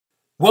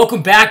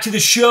Welcome back to the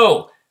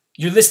show.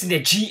 You're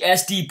listening to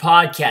GSD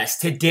Podcast.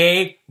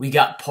 Today, we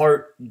got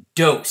part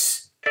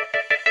dos.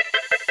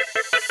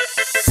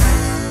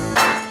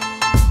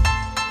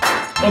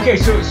 Okay,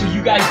 so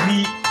you guys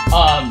meet.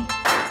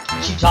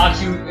 She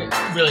talks you,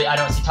 really, I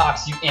don't want to say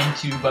talks you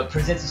into, but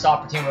presents this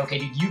opportunity. Okay,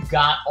 dude, you've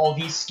got all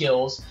these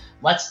skills.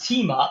 Let's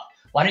team up.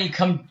 Why don't you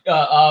come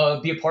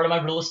be a part of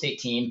my real estate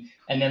team,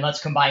 and then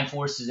let's combine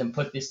forces and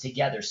put this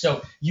together.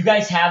 So you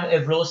guys have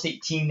a real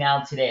estate team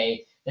now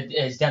today that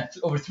has done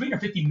over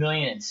 $350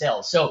 million in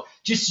sales. So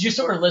just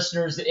sort of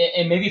listeners,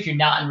 and maybe if you're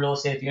not in real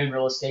estate, if you're in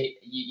real estate,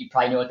 you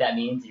probably know what that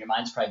means. Your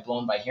mind's probably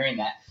blown by hearing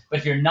that. But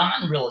if you're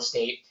not in real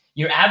estate,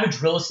 your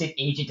average real estate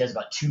agent does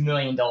about $2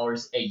 million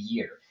a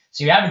year.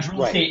 So your average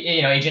real estate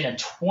agent in a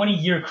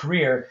 20-year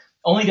career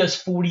only does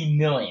 $40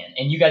 million,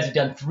 and you guys have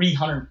done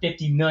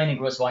 $350 million in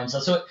gross volume.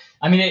 So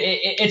I mean,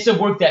 it's the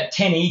work that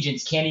 10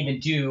 agents can't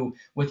even do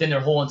within their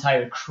whole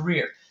entire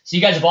career. So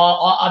you guys have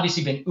all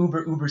obviously been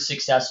uber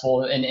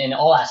successful in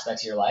all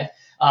aspects of your life.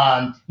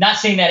 Not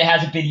saying that it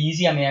hasn't been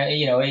easy. I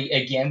mean,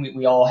 again,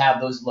 we all have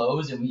those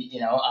lows, and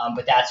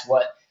but that's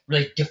what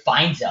really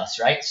defines us,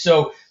 right?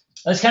 So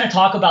let's kind of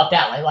talk about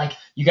that. Like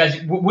you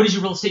guys, what does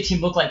your real estate team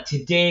look like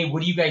today?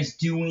 What are you guys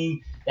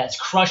doing that's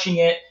crushing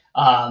it?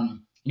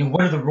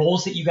 What are the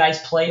roles that you guys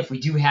play if we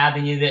do have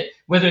any of that,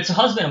 whether it's a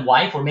husband and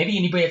wife or maybe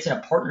anybody that's in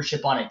a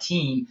partnership on a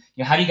team?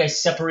 How do you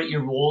guys separate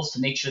your roles to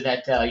make sure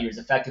that you're as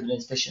effective and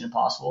as efficient as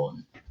possible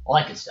and all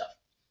that good stuff?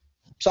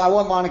 So I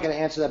want Monica to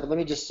answer that, but let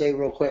me just say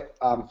real quick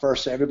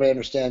first so everybody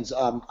understands.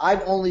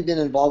 I've only been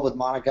involved with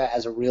Monica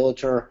as a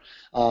realtor,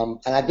 and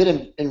I've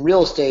been in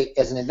real estate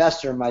as an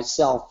investor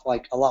myself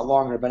like a lot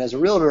longer, but as a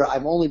realtor,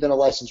 I've only been a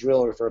licensed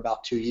realtor for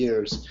about 2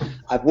 years.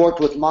 I've worked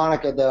with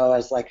Monica, though,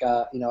 as like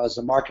as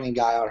a marketing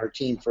guy on her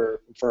team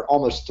for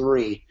almost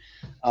 3.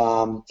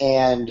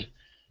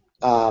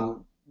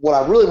 What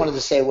I really wanted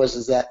to say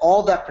is that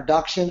all that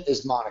production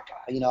is Monica.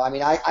 I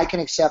mean, I can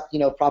accept,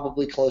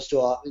 probably close to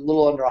a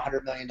little under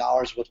 $100 million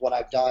with what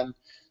I've done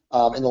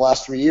in the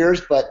last 3 years.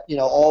 But,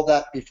 all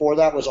that before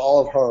that was all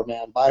of her,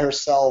 man, by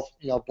herself,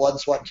 blood,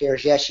 sweat, and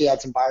tears. Yes, she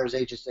had some buyer's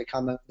agents that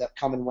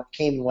came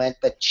and went,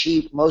 but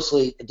she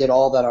mostly did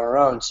all that on her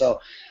own. So,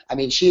 I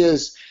mean,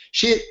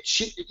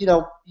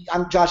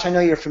 I'm Josh. I know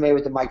you're familiar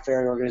with the Mike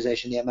Ferry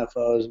organization, the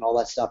MFOs, and all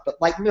that stuff. But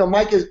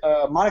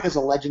Monica's a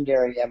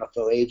legendary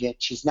MFO agent.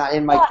 She's not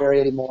in Mike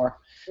Ferry anymore.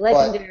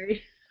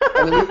 Legendary. But,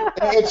 I mean,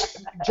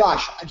 it's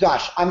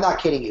Josh. I'm not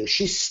kidding you.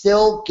 She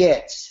still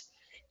gets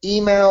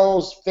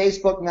emails,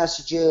 Facebook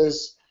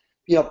messages,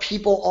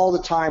 people all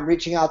the time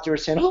reaching out to her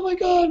saying, "Oh my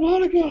God,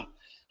 Monica,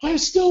 I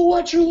still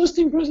watch your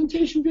listing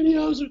presentation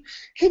videos.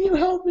 Can you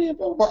help me?" And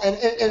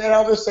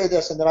I'll just say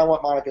this, and then I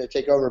want Monica to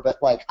take over. But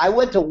I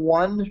went to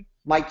one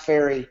Mike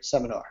Ferry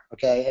seminar,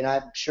 okay, and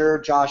I'm sure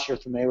Josh, you're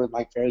familiar with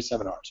Mike Ferry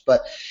seminars,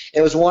 but it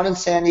was one in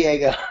San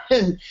Diego,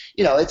 and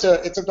it's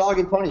a dog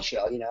and pony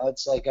show.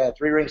 It's like a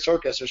 3-ring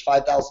circus. There's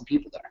 5,000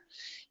 people there,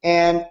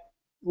 and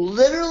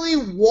literally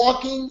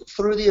walking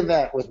through the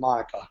event with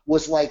Monica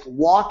was like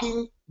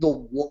walking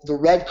the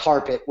red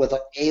carpet with an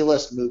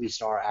A-list movie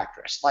star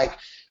actress. Like,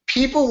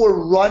 people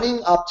were running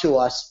up to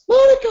us,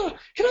 "Monica,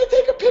 can I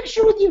take a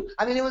picture with you?"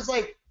 I mean, it was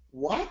like,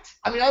 what?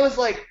 I mean, I was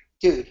like,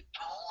 dude,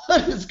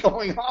 what is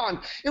going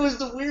on? It was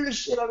the weirdest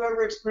shit I've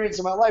ever experienced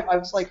in my life. I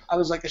was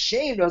like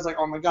ashamed. I was like,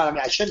 oh my God. I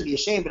mean, I shouldn't be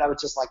ashamed, but I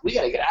was just like, we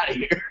got to get out of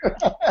here.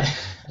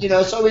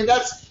 So I mean,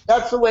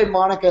 that's the way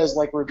Monica is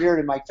like revered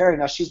in Mike Ferry.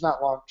 Now she's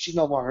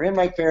no longer in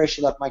Mike Ferry.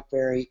 She left Mike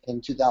Ferry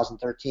in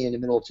 2013, in the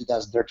middle of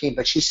 2013,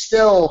 but she's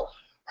still,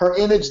 her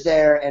image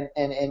there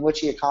and what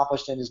she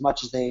accomplished, and as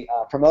much as they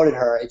promoted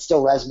her, it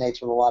still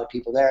resonates with a lot of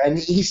people there. And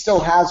he still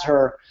has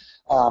her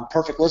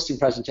perfect listing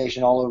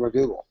presentation all over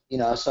Google.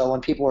 So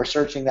when people were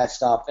searching that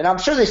stuff, and I'm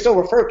sure they still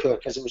refer to it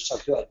because it was so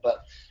good.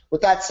 But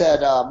with that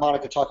said,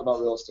 Monica, talk about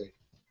real estate.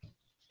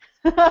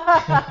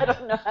 I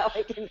don't know how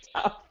I can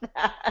top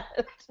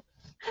that.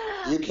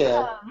 You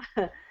can.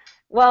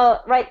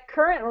 Well, right,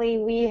 currently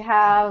we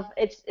have,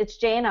 it's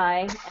Jay and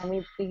I, and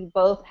we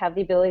both have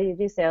the ability to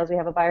do sales. We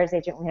have a buyer's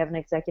agent, we have an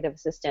executive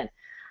assistant.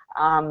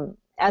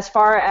 As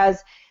far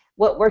as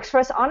what works for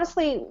us,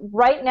 honestly,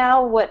 right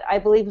now what I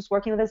believe is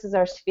working with us is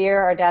our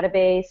S.O.A.R, our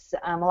database,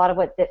 a lot of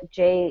what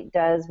Jay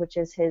does, which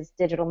is his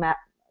digital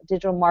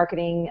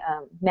marketing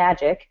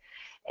magic.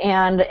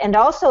 And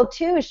also,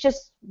 too, it's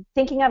just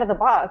thinking out of the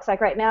box.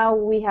 Like right now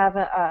we have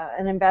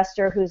an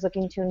investor who's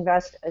looking to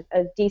invest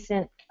a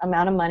decent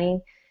amount of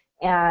money,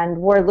 and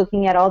we're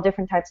looking at all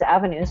different types of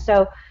avenues.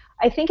 So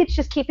I think it's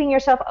just keeping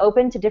yourself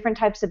open to different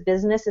types of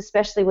business,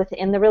 especially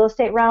within the real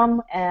estate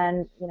realm,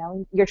 and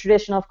your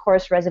traditional, of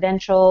course,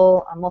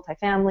 residential,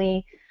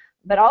 multifamily,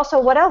 but also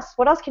what else?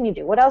 What else can you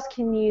do?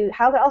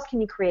 How else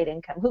can you create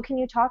income? Who can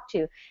you talk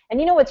to? And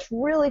what's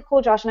really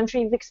cool, Josh, and I'm sure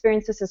you've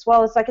experienced this as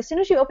well, it's like as soon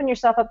as you open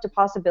yourself up to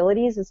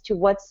possibilities as to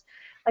what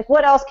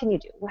else can you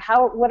do?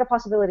 What are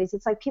possibilities?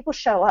 It's like people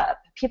show up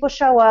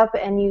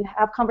and you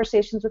have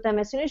conversations with them.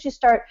 As soon as you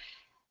start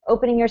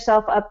opening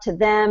yourself up to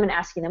them and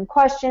asking them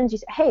questions. You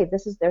say, hey,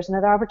 there's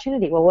another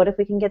opportunity. Well, what if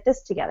we can get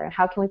this together? And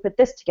how can we put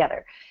this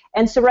together?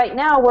 And so right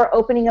now we're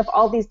opening up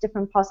all these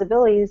different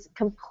possibilities,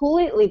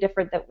 completely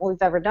different than what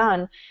we've ever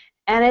done.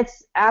 And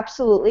it's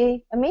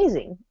absolutely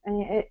amazing. I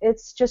mean,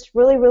 it's just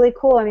really, really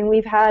cool. I mean,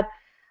 we've had,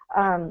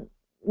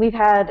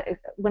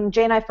 when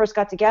Jay and I first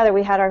got together,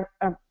 we had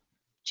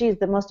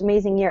the most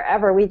amazing year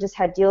ever. We just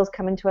had deals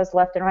coming to us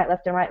left and right,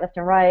 left and right, left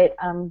and right.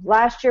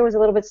 Last year was a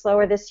little bit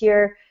slower. This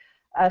year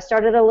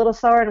started a little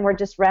slower, and we're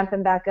just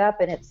ramping back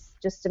up, and it's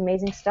just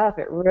amazing stuff.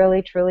 It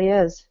really, truly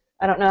is.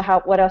 I don't know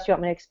what else you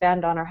want me to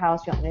expand on, or how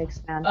else you want me to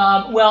expand.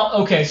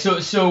 Well, okay.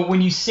 So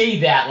when you say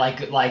that,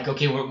 like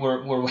okay,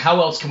 we're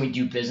how else can we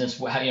do business?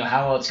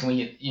 How else can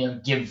we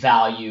give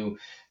value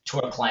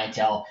to our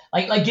clientele?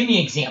 Like give me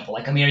an example.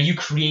 Like, I mean, are you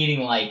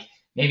creating like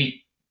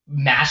maybe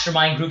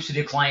mastermind groups with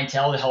your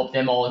clientele to help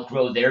them all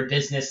grow their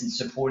business and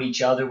support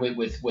each other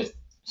with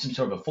some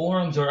sort of a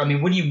forums? Or I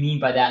mean, what do you mean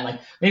by that? And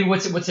like maybe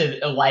what's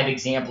a live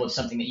example of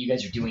something that you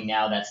guys are doing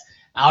now that's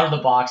out of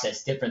the box,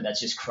 that's different,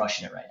 that's just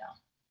crushing it right now?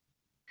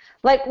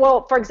 Like,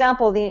 well, for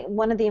example,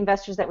 one of the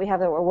investors that we have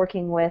that we're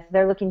working with,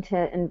 they're looking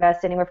to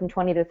invest anywhere from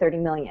 20 to 30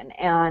 million.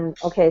 And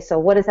okay, so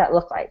what does that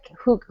look like?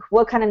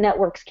 What kind of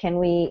networks can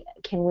we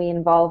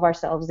involve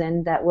ourselves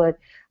in that would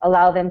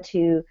allow them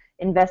to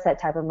invest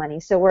that type of money?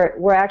 So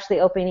we're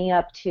actually opening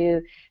up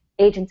to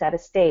agents out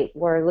of state.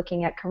 We're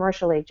looking at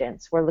commercial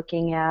agents. We're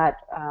looking at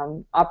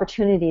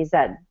opportunities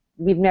that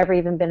we've never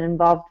even been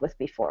involved with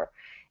before.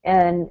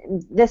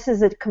 And this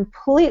is a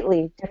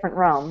completely different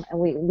realm, and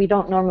we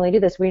don't normally do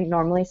this. We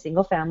normally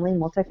single family,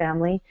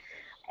 multifamily,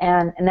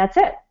 and that's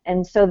it.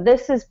 And so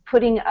this is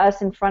putting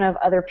us in front of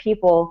other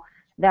people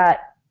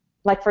that,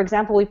 like, for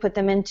example, we put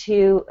them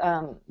into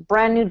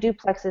brand new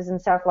duplexes in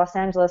South Los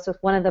Angeles with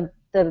one of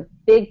the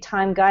big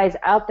time guys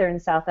out there in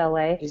South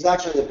LA. He's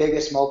actually the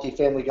biggest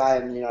multifamily guy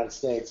in the United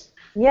States.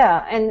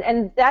 Yeah,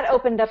 and that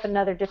opened up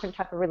another different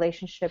type of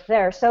relationship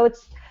there. So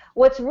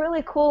what's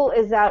really cool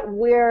is that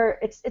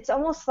it's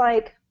almost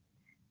like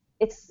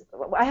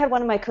I had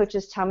one of my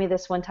coaches tell me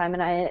this one time,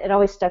 and it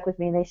always stuck with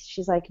me.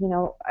 She's like,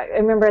 I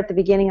remember at the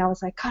beginning I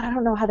was like, God, I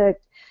don't know how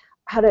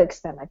to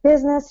expand my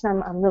business,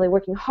 and I'm really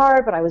working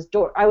hard, but I was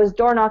door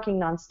knocking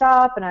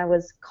nonstop, and I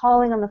was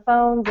calling on the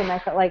phones, and I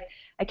felt like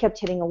I kept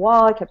hitting a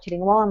wall.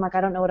 I'm like,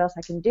 I don't know what else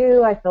I can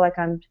do. I feel like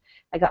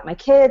I got my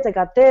kids, I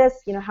got this,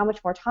 how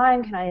much more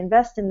time can I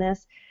invest in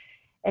this?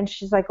 And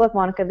she's like, look,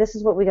 Monica, this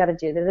is what we got to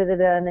do. Da, da, da,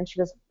 da. And then she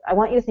goes, I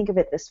want you to think of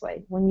it this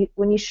way.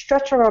 When you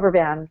stretch a rubber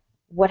band,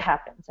 what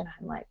happens? And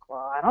I'm like,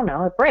 well, I don't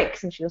know. It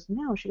breaks. And she goes,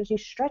 no. She goes, you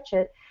stretch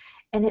it,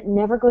 and it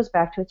never goes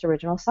back to its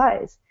original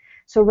size.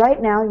 So right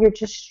now, you're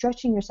just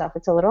stretching yourself.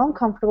 It's a little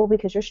uncomfortable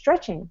because you're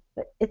stretching,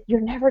 but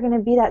you're never going to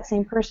be that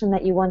same person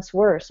that you once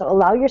were. So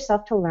allow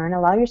yourself to learn,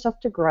 allow yourself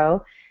to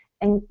grow,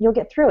 and you'll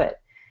get through it.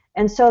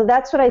 And so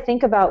that's what I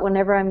think about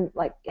whenever I'm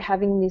like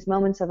having these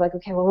moments of like,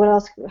 okay, well, what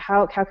else?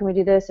 How can we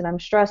do this? And I'm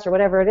stressed or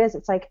whatever it is.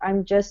 It's like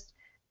I'm just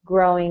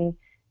growing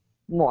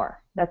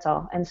more. That's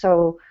all. And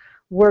so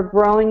we're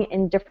growing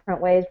in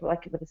different ways.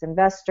 Like with this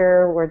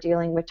investor, we're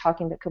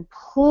talking to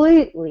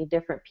completely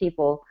different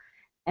people,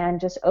 and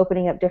just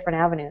opening up different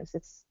avenues.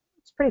 It's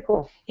pretty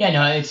cool. Yeah,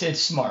 no, it's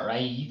smart,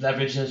 right? You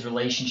leverage those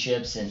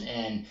relationships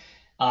and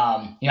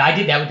I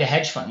did that with the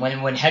hedge fund.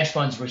 When hedge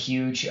funds were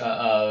huge,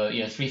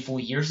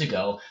 3-4 years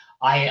ago,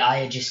 I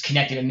had just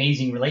connected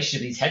amazing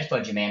relationships with these hedge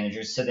fund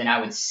managers. So then I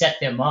would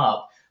set them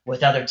up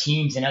with other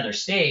teams in other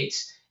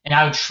states, and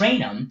I would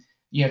train them,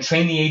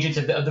 train the agents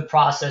of the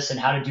process and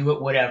how to do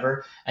it,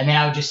 whatever. And then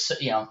I would just,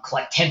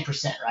 collect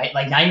 10%, right?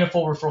 Like not even a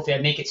full referral fee.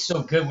 I'd make it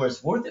so good where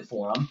it's worth it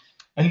for them.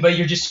 But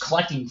you're just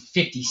collecting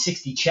 50,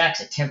 60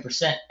 checks at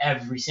 10%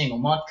 every single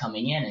month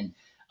coming in, and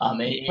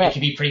it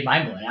can be pretty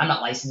mind-blowing. I'm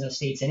not licensed in the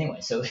States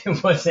anyway, so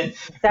it wasn't.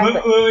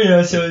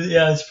 Exactly. So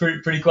it's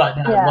pretty cool.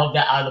 No, Yeah. I love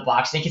that out of the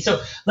box thinking.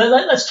 So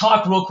let's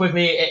talk real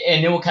quickly,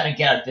 and then we'll kind of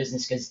get out of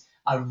business because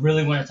I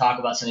really want to talk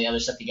about some of the other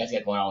stuff you guys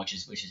got going on, which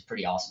is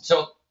pretty awesome.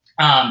 So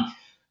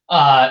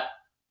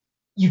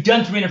you've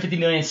done 350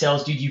 million in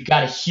sales, dude. You've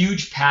got a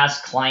huge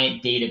past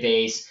client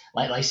database.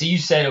 Like so you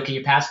said, okay,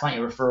 your past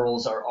client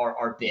referrals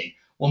are big.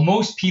 Well,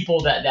 most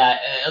people that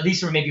at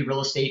least are maybe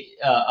real estate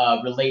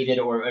related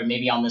or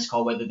maybe on this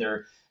call, whether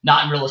they're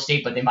not in real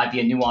estate, but they might be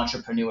a new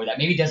entrepreneur that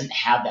maybe doesn't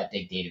have that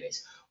big database.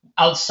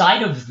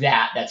 Outside of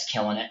that, that's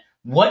killing it.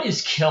 What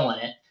is killing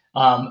it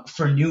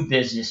for new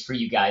business for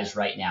you guys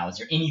right now? Is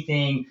there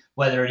anything,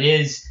 whether it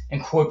is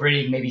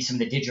incorporating maybe some of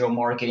the digital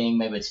marketing,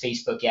 maybe it's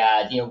Facebook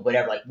ads,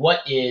 whatever, like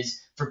what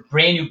is for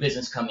brand new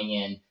business coming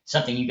in,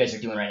 something you guys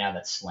are doing right now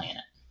that's slaying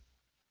it?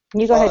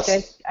 You go ahead,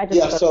 Jay.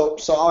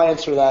 So I'll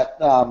answer that.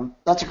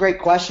 That's a great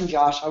question,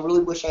 Josh. I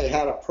really wish I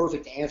had a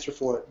perfect answer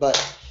for it. But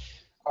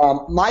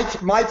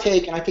my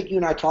take, and I think you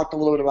and I talked a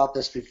little bit about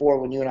this before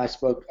when you and I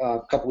spoke a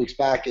couple weeks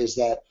back, is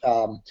that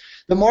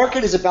the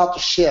market is about to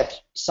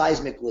shift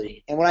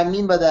seismically. And what I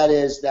mean by that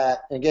is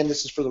that, again,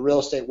 this is for the real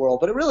estate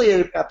world, but it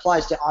really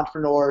applies to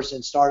entrepreneurs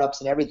and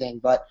startups and everything.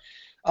 But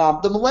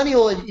the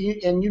millennial, and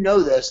you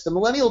know this, the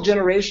millennial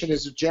generation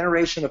is a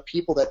generation of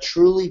people that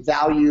truly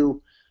value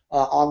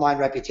online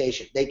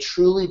reputation. They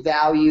truly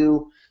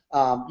value,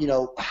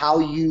 how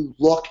you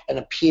look and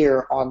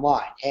appear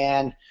online.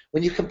 And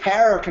when you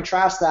compare or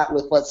contrast that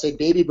with, let's say,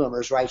 baby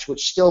boomers, right,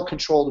 which still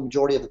control the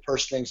majority of the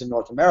purse strings in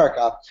North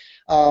America,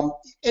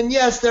 and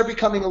yes, they're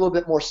becoming a little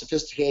bit more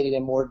sophisticated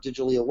and more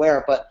digitally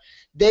aware, but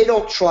they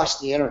don't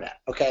trust the internet,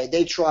 okay?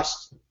 They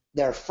trust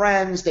their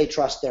friends, they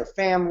trust their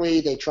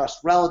family, they trust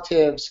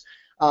relatives.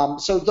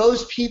 So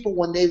those people,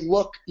 when they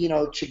look,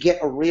 to get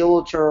a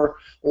realtor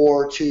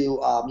or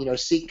to,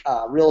 seek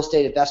real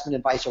estate investment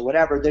advice or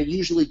whatever, they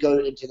usually go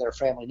into their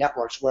family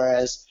networks.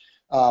 Whereas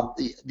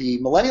the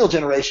millennial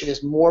generation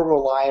is more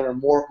reliant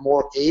or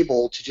more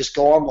able to just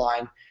go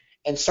online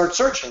and start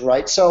searching,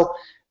 right? So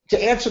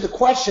to answer the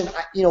question,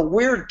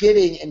 we're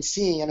getting and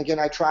seeing, and again,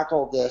 I track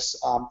all of this,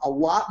 a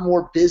lot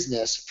more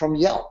business from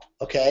Yelp,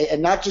 okay,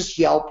 and not just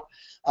Yelp.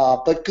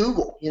 But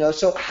Google,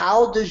 so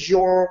how does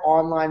your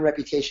online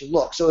reputation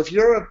look? So if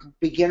you're a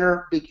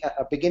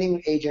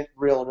beginning agent,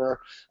 realtor,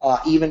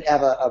 even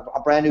have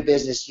a brand new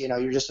business,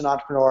 you're just an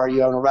entrepreneur,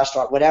 you own a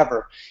restaurant,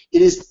 whatever,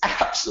 it is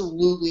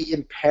absolutely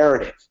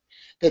imperative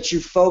that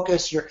you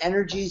focus your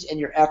energies and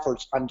your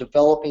efforts on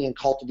developing and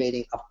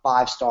cultivating a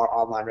 5-star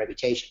online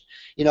reputation.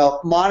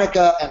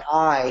 Monica and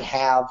I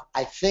have,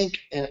 I think,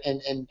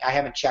 and I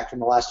haven't checked in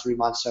the last 3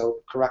 months, so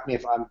correct me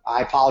if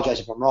I apologize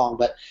if I'm wrong,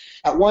 but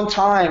at one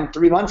time,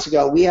 3 months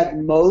ago, we had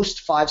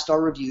most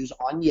 5-star reviews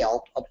on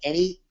Yelp of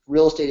any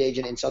real estate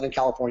agent in Southern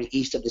California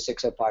east of the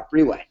 605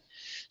 freeway.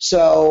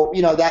 So,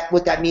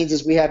 what that means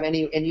is we have and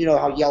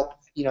how Yelp,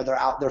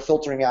 they're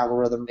filtering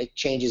algorithm, make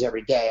changes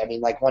every day. I mean,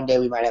 like one day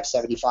we might have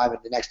 75 and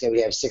the next day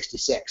we have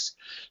 66.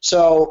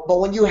 So, but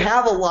when you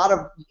have a lot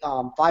of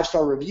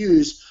 5-star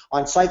reviews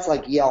on sites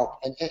like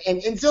Yelp, and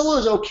Zillow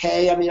is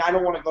okay. I mean, I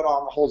don't want to go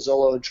on the whole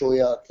Zillow and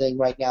Trulia thing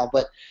right now,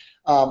 but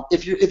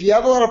if you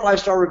have a lot of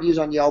 5-star reviews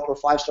on Yelp or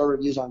 5-star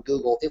reviews on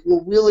Google, it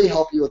will really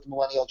help you with the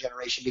millennial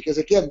generation, because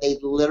again, they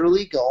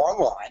literally go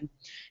online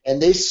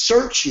and they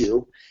search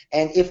you.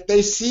 And if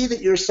they see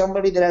that you're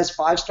somebody that has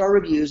 5-star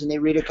reviews and they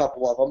read a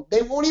couple of them,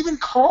 they won't even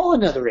call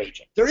another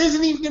agent. There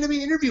isn't even going to be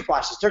an interview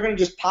process. They're going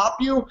to just pop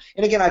you.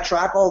 And again, I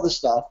track all this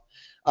stuff,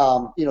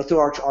 through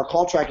our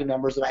call tracking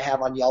numbers that I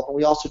have on Yelp, and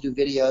we also do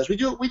videos. We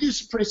do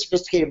some pretty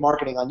sophisticated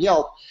marketing on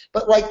Yelp.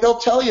 But like they'll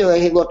tell you,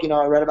 hey, look,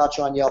 I read about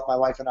you on Yelp. My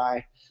wife and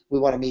I, we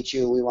want to meet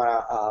you. We want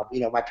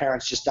to, my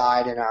parents just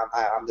died, and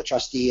I'm the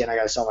trustee, and I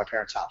got to sell my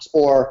parents' house.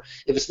 Or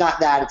if it's not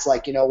that, it's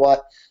like,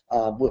 what?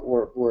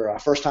 We're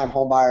first-time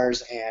home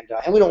buyers, and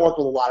we don't work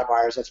with a lot of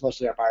buyers. That's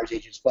mostly our buyers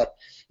agents, but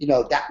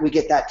that we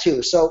get that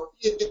too. So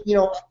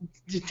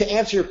to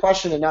answer your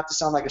question and not to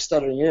sound like a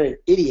stuttering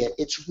idiot,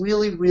 it's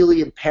really, really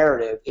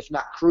imperative, if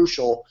not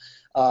crucial,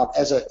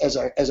 as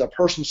a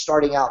person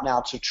starting out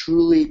now, to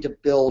truly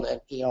build an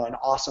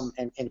awesome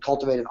and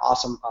cultivate an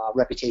awesome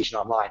reputation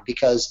online.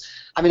 Because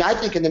I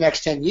think in the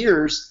next 10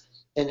 years.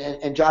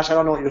 And Josh, I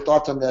don't know what your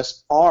thoughts on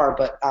this are,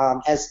 but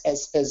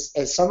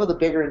as some of the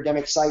bigger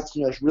endemic sites,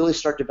 really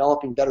start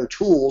developing better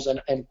tools, and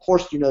of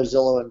course,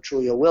 Zillow and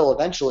Trulia will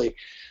eventually.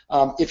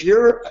 If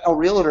you're a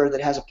realtor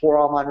that has a poor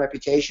online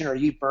reputation, or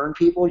you burn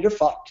people, you're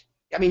fucked.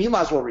 You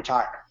might as well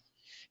retire,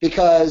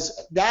 because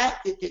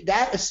that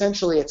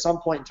essentially at some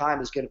point in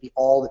time is going to be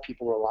all that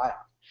people rely on.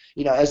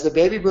 As the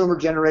baby boomer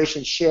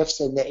generation shifts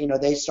and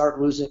they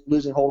start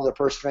losing hold of their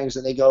purse strings,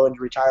 and they go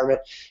into retirement,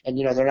 and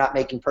they're not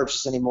making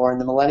purchases anymore,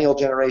 and the millennial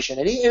generation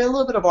and a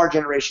little bit of our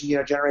generation,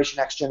 Generation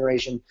X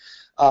generation,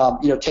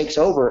 takes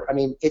over.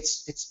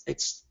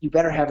 It's you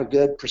better have a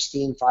good,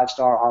 pristine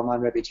 5-star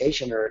online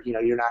reputation, or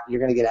you're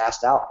going to get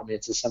asked out.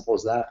 It's as simple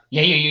as that.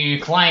 Yeah, your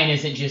client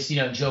isn't just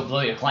Joe Blow.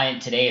 Your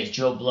client today is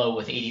Joe Blow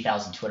with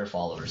 80,000 Twitter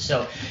followers.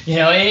 So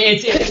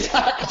it's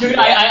dude.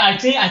 I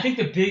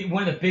think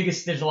one of the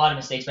biggest. There's a lot of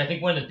mistakes, but I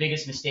think one of the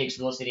biggest mistakes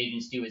real estate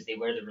agents do is they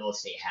wear the real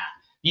estate hat.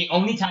 The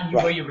only time you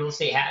wear your real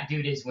estate hat,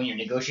 dude, is when you're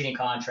negotiating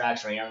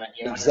contracts, or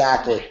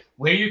exactly.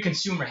 Wear your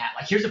consumer hat.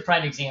 Like, here's a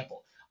prime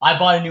example. I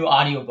bought a new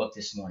audiobook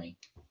this morning.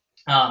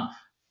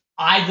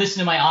 I listen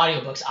to my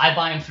audiobooks. I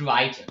buy them through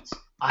iTunes.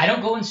 I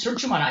don't go and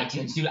search them on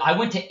iTunes, dude. I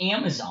went to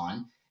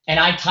Amazon and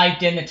I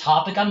typed in the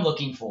topic I'm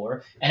looking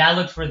for, and I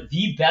looked for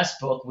the best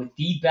book with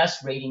the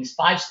best ratings,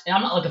 and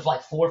I'm not looking for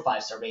like 4 or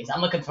 5-star ratings.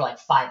 I'm looking for like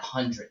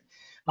 500.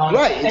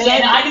 Right, exactly.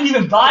 And I didn't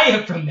even buy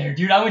it from there,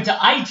 dude. I went to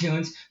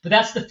iTunes, but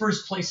that's the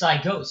first place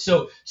I go.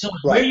 So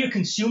wear your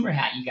consumer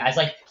hat, you guys.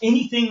 Like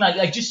anything,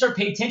 like just start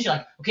paying attention.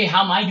 Like, okay,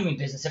 how am I doing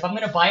business? If I'm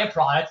going to buy a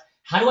product,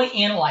 how do I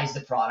analyze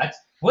the product?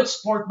 What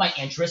sparked my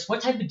interest?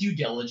 What type of due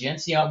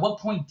diligence? At what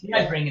point did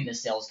I bring in the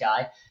sales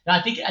guy? And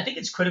I think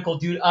it's critical,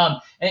 dude.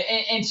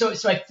 And so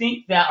I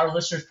think that our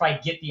listeners probably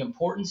get the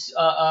importance,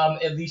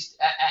 at least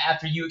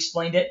after you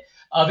explained it,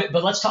 of it.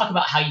 But let's talk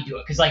about how you do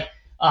it, because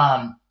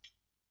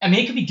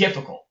it could be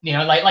difficult.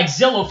 Like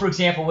Zillow, for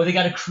example, where they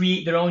got to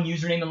create their own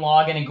username and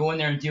login and go in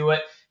there and do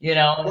it. you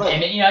know, Right.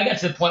 and I got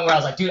to the point where I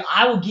was like, dude,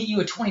 I will get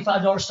you a $25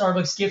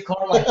 Starbucks gift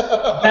card, like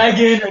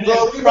begging and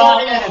Bro, we've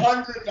crying.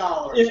 offered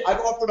 $100. I've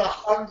offered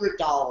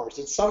 $100.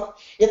 And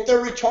if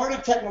they're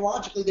retarded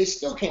technologically, they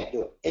still can't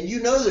do it. And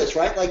you know this,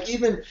 right? Like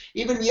even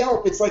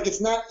Yelp, it's like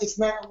it's not.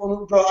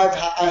 Bro,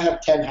 I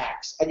have 10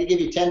 hacks. I can give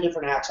you 10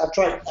 different hacks. I've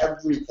tried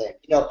everything.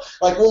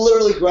 Like we'll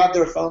literally grab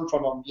their phone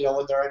from them,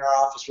 when they're in our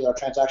office with our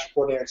transaction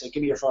coordinator and say,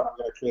 give me your phone. I'm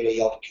going to create a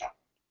Yelp account.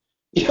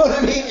 You know what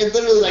I mean? It's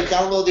literally like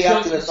download the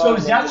app to their phone. So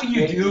is that what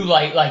you do,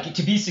 like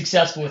to be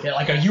successful with it?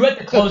 Like, are you at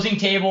the closing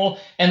table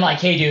and like,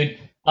 hey, dude,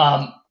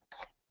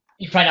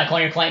 you're probably not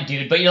calling your client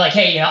dude, but you're like,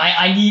 hey,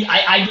 I need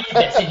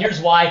this, and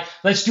here's why.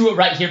 Let's do it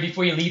right here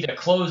before you leave. They're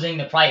closing.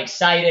 They're probably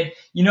excited.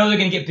 They're going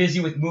to get busy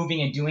with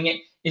moving and doing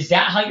it. Is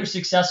that how you're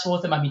successful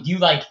with them? I mean, do you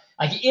like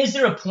is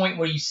there a point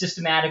where you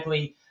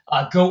systematically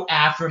go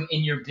after them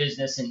in your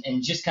business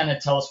and just kind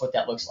of tell us what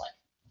that looks like?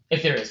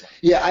 If there is one.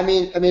 Yeah, I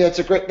mean, that's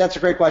a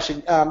great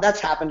question.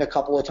 That's happened a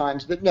couple of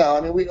times, but no,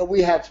 I mean,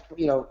 we have,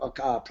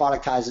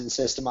 productized and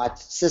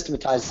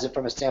systematizes it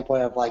from a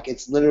standpoint of like,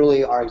 it's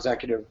literally our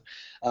executive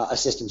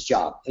assistant's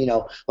job.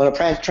 When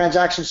a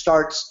transaction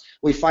starts,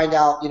 we find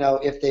out,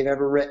 if they've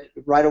ever written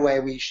right away.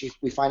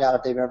 We find out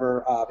if they've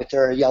ever, if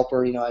they're a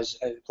Yelper, as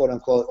quote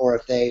unquote, or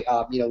if they,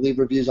 leave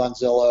reviews on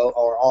Zillow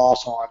or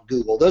also on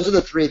Google. Those are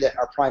the three that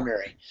are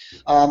primary.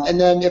 And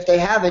then if they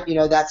haven't,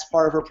 that's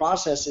part of her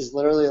process is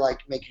literally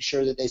like making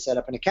sure that they set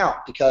up an account,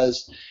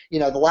 because,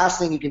 the last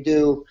thing you can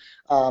do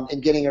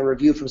in getting a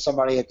review from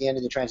somebody at the end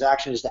of the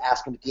transaction is to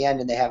ask them at the end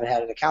and they haven't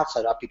had an account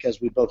set up,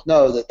 because we both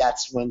know that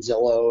that's when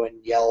Zillow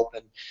and Yelp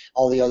and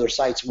all the other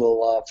sites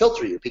will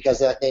filter you,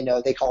 because they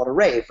know, they call it a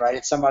rave, right?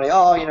 It's somebody,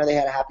 they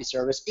had a happy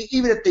service,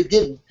 even if they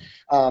didn't,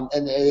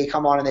 and they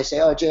come on and they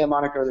say, Jay and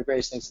Monica are the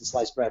greatest things since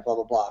sliced bread, blah,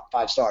 blah, blah,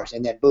 5 stars,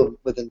 and then boom,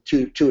 within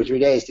two or 3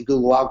 days, the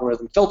Google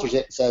algorithm filters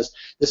it and says,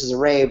 this is a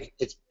rave,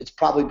 it's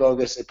probably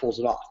bogus, it pulls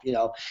it off,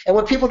 And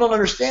what people don't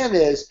understand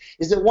is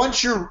that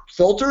once you're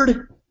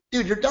filtered,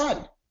 dude, you're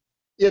done.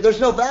 There's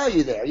no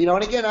value there,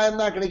 and again, I'm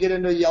not going to get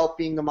into Yelp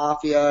being the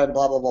mafia and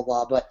blah, blah, blah,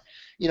 blah, but,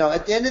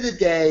 at the end of the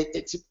day,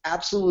 it's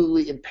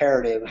absolutely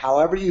imperative,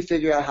 however you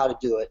figure out how to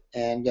do it,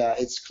 and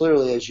it's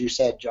clearly, as you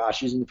said,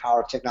 Josh, using the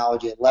power of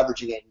technology and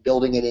leveraging it and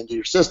building it into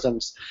your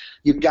systems,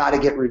 you've got to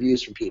get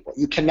reviews from people.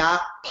 You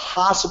cannot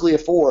possibly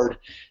afford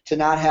to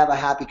not have a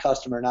happy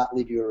customer not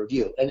leave you a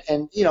review.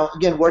 And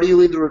again, where do you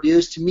leave the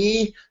reviews? To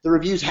me, the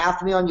reviews have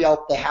to be on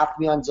Yelp, they have to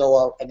be on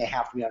Zillow, and they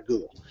have to be on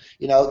Google.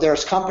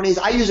 There's companies,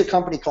 I use a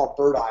company called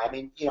Bird Eye. I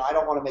mean, I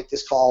don't want to make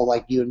this call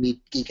like you and me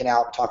geeking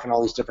out and talking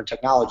all these different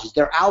technologies.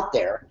 They're out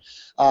there.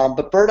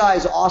 But Bird Eye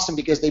is awesome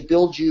because they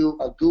build you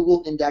a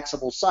Google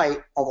indexable site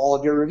of all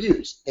of your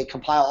reviews. They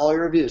compile all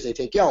your reviews. They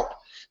take Yelp,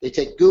 they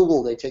take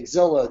Google, they take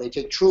Zillow, they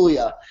take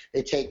Trulia,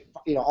 they take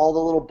all the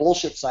little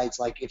bullshit sites,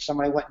 like if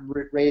somebody went and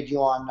rated you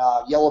on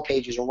Yellow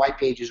Pages or White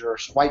Pages or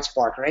White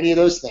Spark or any of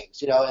those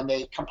things, and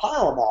they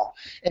compile them all.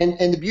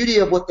 And the beauty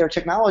of what their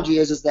technology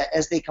is that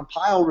as they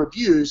compile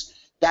reviews,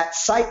 that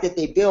site that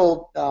they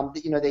build,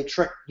 they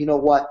trick,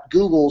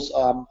 Google's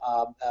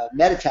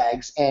meta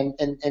tags,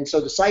 and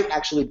so the site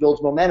actually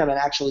builds momentum and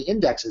actually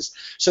indexes.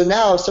 So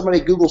now if somebody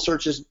Google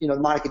searches, the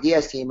Monica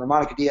Diaz team or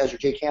Monica Diaz or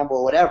Jay Campbell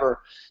or whatever,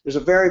 there's a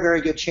very,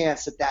 very good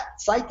chance that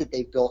site that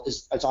they've built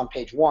is on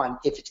page 1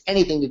 if it's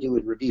anything to do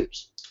with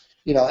reviews.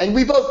 And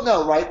we both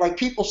know, right? Like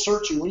people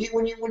search you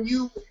when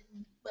you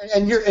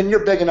and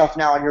you're big enough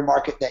now in your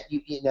market that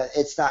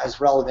it's not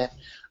as relevant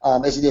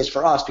as it is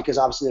for us, because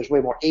obviously there's way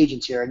more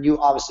agents here, and you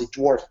obviously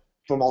dwarf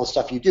from all the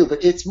stuff you do,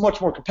 but it's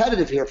much more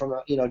competitive here from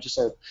just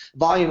a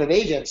volume of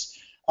agents.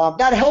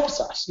 That helps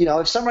us.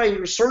 If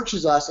somebody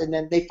searches us and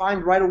then they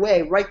find right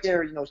away, right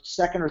there,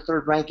 second or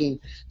third ranking,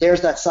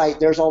 there's that site,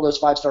 there's all those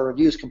 5-star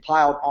reviews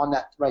compiled on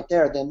that right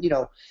there, then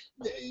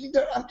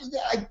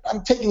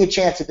I'm taking a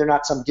chance that they're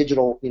not some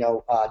digital,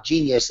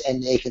 genius,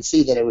 and they can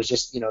see that it was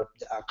just, a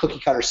cookie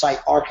cutter site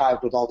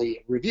archived with all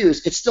the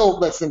reviews. It still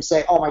lets them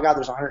say, oh my God,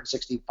 there's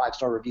 160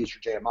 5-star reviews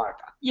for Jay and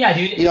Monica. Yeah,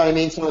 dude. You know what I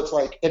mean? So it's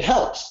like it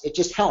helps. It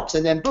just helps,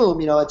 and then boom,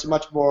 it's a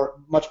much more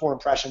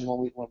impression when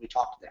we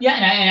talk to them. Yeah,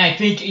 and I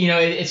think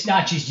it's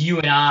not just you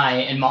and I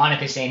and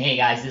Monica saying, hey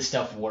guys, this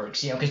stuff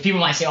works. Because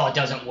people might say, oh, it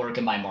doesn't work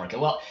in my market.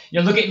 Well,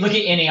 look at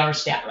NAR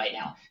stat right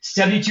now.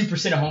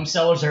 72% of home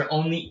sellers are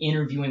only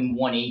interviewing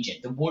one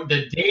agent.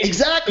 The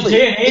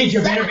day and age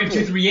of interviewing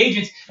 2-3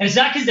 agents, and it's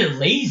not because they're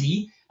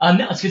lazy.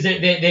 No, it's because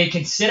they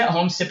can sit at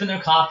home sipping their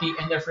coffee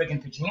in their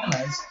freaking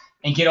pajamas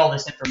and get all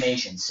this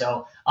information.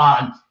 So,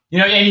 and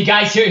you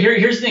guys,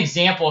 here's an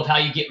example of how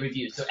you get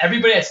reviews. So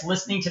everybody that's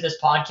listening to this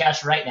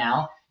podcast right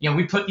now,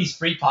 we put these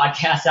free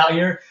podcasts out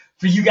here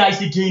for you guys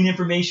to gain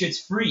information. It's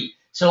free.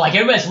 So like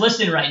everybody that's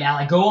listening right now,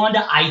 like go on to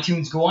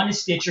iTunes, go on to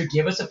Stitcher,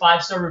 give us a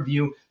 5-star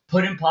review.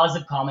 Put in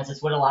positive comments.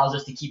 That's what allows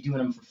us to keep doing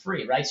them for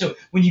free, right? So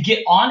when you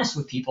get honest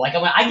with people, like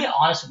when I get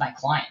honest with my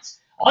clients,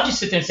 I'll just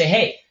sit there and say,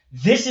 hey,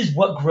 this is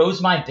what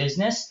grows my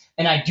business,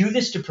 and I do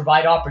this to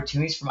provide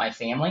opportunities for my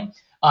family.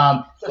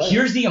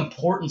 Here's the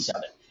importance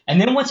of it. And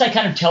then once I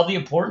kind of tell the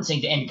importance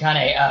and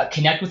kind of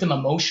connect with them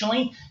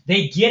emotionally,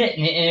 they get it,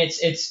 and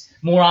it's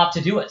more apt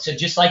to do it. So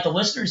just like the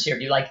listeners here,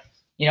 dude, like,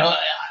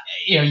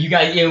 you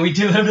guys, we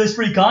deliver this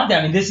free content.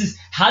 I mean, this is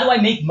how do I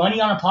make money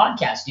on a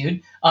podcast,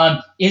 dude?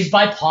 Is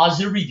by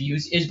positive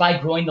reviews, is by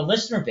growing the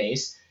listener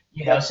base.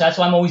 So that's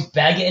why I'm always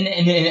begging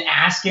and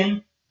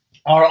asking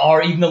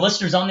or even the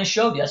listeners on this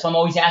show. That's why I'm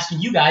always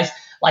asking you guys,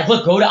 like,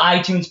 look, go to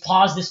iTunes,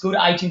 pause this, go to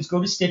iTunes,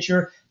 go to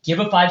Stitcher, give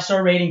a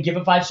 5-star rating, give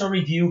a 5-star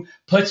review,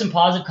 put some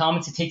positive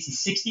comments. It takes you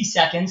 60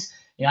 seconds.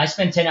 I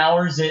spend 10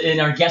 hours and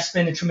our guests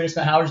spend a tremendous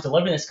amount of hours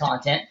delivering this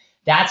content.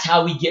 That's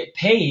how we get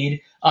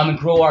paid and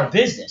grow our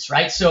business,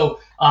 right? So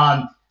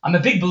I'm a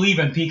big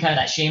believer in being kind of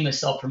that shameless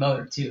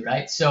self-promoter too,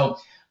 right? So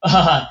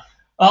all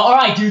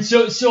right, dude.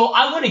 So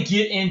I want to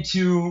get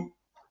into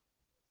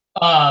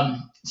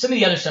some of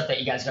the other stuff that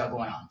you guys got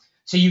going on.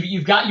 So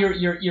you've got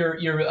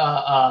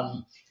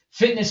your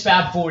Fitness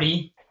Fab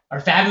 40 or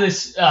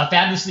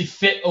fabulously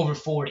fit over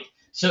 40.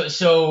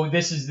 So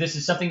this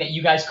is something that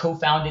you guys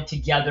co-founded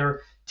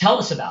together. Tell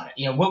us about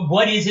it.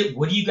 What is it?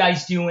 What are you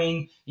guys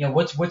doing?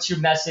 What's your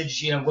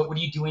message? What are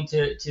you doing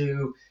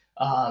to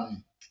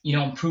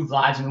improve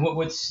lives? I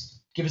mean,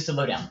 give us the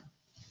lowdown.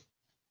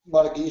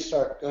 Monica, you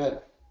start. Go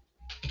ahead.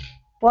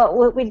 Well,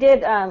 what we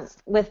did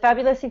with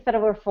Fabulously Fit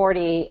Over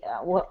 40,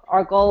 what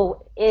our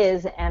goal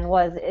is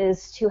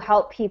to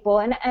help people,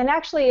 and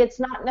actually it's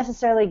not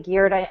necessarily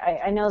geared.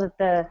 I know that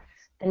the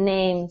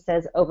name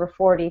says over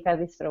 40,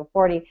 Fabulously Fit Over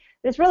 40,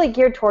 but it's really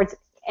geared towards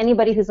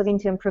anybody who's looking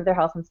to improve their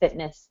health and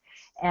fitness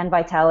and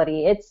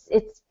vitality. It's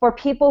for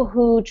people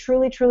who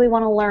truly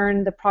want to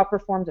learn the proper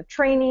forms of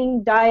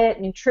training,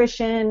 diet,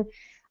 nutrition,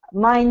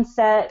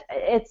 mindset.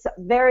 It's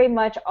very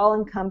much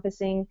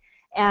all-encompassing,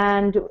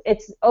 and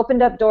it's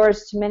opened up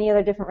doors to many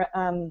other different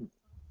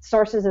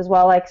sources as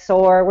well, like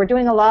S.O.A.R. We're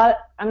doing a lot.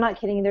 I'm not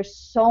kidding you. There's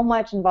so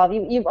much involved.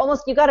 You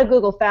got to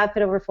Google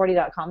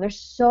fabfitover40.com. There's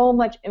so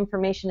much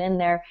information in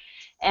there,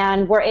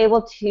 and we're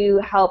able to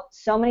help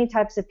so many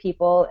types of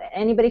people.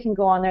 Anybody can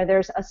go on there.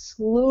 There's a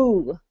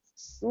slew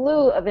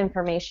of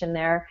information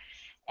there.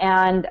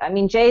 And I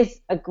mean,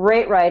 Jay's a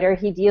great writer.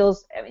 He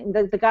deals,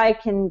 the guy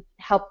can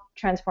help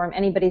transform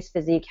anybody's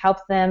physique, help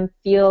them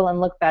feel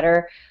and look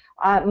better.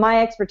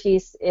 My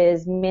expertise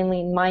is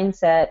mainly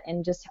mindset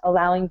and just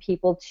allowing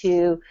people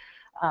to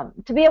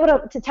be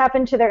able to tap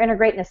into their inner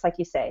greatness, like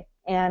you say,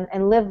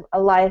 and live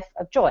a life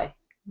of joy.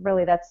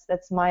 Really,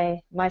 that's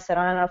my set.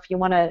 I don't know if you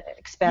want to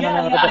expand on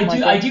that a little bit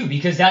more. I do,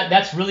 because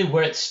that's really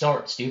where it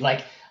starts, dude.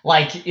 Like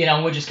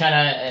we'll just kind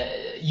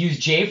of use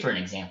Jay for an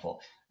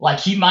example. Like,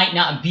 he might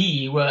not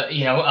be where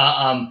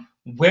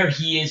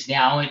he is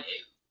now, and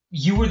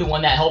you were the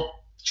one that helped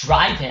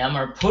drive him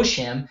or push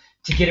him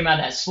to get him out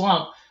of that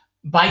slump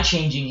by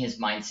changing his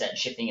mindset,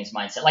 shifting his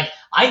mindset. Like,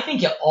 I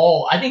think like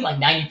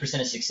 90%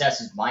 of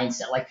success is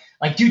mindset. Like,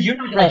 dude, you're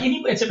not like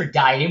anybody that's ever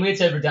died, anybody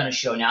that's ever done a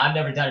show. Now, I've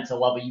never done it to the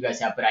level you guys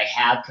have, but I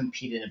have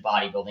competed in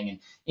bodybuilding, and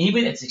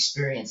anybody that's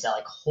experienced that,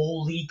 like,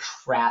 holy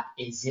crap,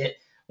 is it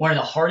one of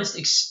the hardest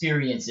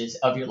experiences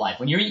of your life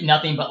when you're eating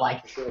nothing but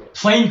like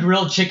plain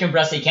grilled chicken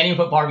breast that you can't even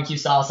put barbecue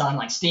sauce on,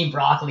 like steamed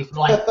broccoli for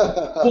like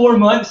 4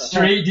 months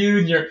straight,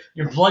 dude. And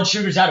your blood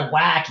sugar's out of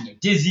whack, and you're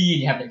dizzy,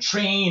 and you have to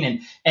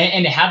train,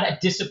 and to have that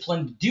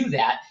discipline to do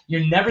that,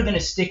 you're never going to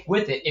stick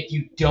with it if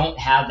you don't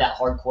have that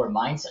hardcore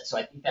mindset. So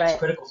I think that's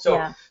critical. So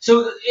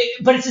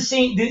but it's the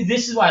same.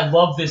 This is why I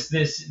love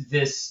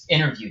this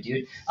interview,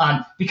 dude,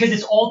 because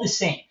it's all the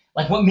same.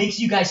 Like, what makes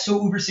you guys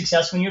so uber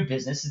successful in your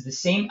business is the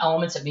same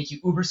elements that make you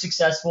uber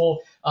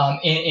successful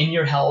in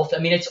your health. I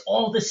mean, it's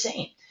all the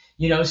same,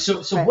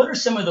 So what are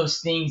some of those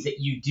things that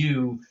you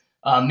do,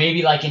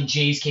 maybe like in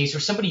Jay's case or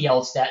somebody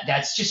else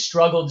that's just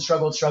struggled,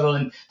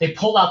 and they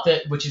pull out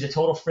which is a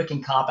total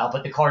freaking cop out,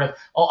 but the card of,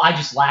 oh, I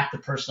just lack the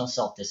personal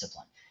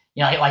self-discipline.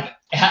 Like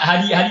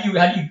how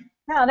do you?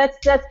 No,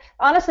 that's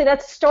honestly,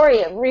 that's the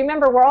story.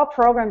 Remember, we're all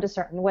programmed a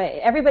certain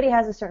way. Everybody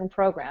has a certain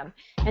program.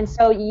 And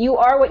so you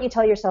are what you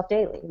tell yourself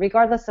daily,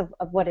 regardless of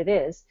what it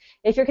is.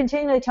 If you're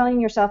continually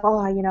telling yourself, oh,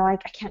 I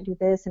can't do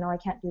this, and I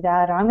can't do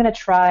that, or I'm going to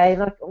try,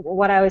 like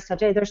what I always tell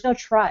Jay, there's no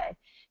try.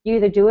 You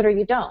either do it or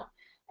you don't.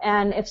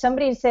 And if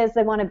somebody says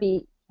they want to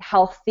be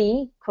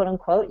healthy, quote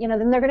unquote,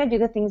 then they're going to do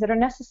the things that are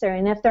necessary.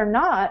 And if they're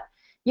not,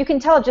 you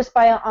can tell just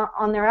by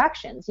on their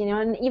actions,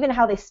 and even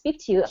how they speak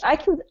to you.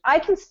 I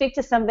can speak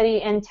to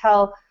somebody and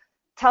tell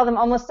them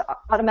almost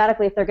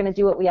automatically if they're going to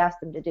do what we ask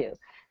them to do,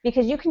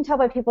 because you can tell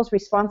by people's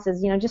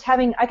responses. I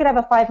could have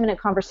a 5-minute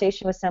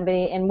conversation with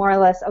somebody and more or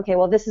less, okay,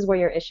 well, this is where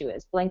your issue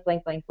is, blank,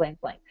 blank, blank, blank,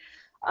 blank.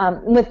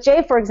 With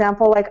Jay, for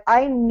example, like,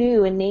 I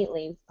knew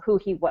innately who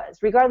he was,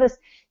 regardless.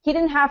 He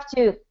didn't have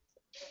to.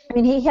 I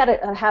mean, he had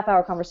a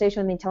half-hour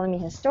conversation with me telling me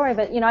his story,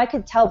 but I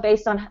could tell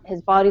based on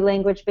his body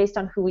language, based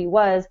on who he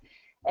was.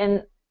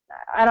 And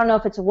I don't know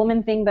if it's a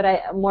woman thing, but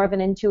I'm more of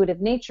an intuitive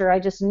nature. I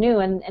just knew,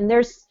 and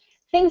there's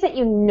things that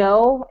you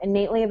know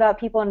innately about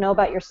people and know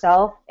about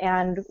yourself.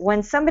 And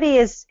when somebody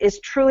is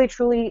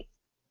truly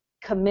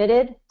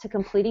committed to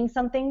completing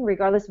something,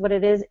 regardless of what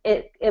it is,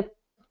 if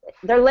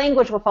their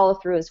language will follow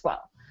through as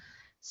well.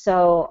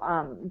 So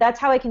that's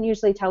how I can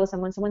usually tell with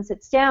someone. Someone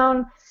sits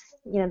down,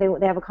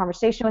 they have a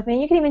conversation with me.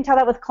 And you can even tell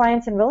that with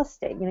clients in real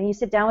estate. You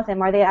sit down with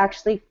them. Are they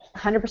actually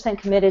 100%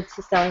 committed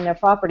to selling their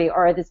property,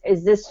 or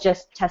is this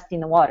just testing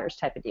the waters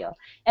type of deal?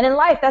 And in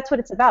life, that's what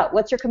it's about.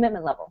 What's your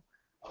commitment level?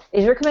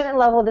 Is your commitment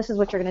level, this is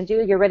what you're going to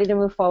do, you're ready to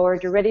move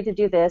forward, you're ready to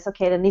do this,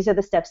 okay, then these are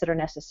the steps that are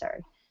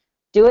necessary.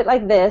 Do it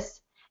like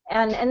this,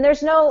 and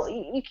there's no,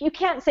 you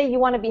can't say you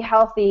want to be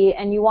healthy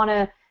and you want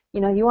to,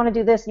 you want to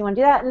do this and you want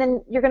to do that, and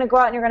then you're going to go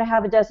out and you're going to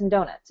have a dozen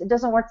donuts. It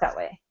doesn't work that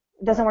way.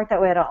 It doesn't work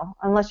that way at all,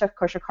 unless, of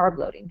course, you're carb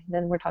loading.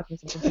 Then we're talking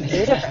something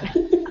completely different.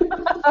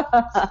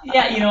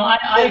 Yeah,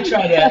 I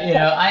try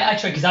to, I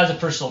try, because I was a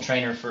personal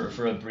trainer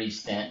for a brief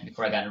stint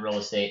before I got into real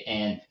estate,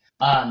 and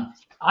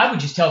I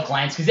would just tell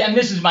clients, because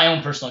this is my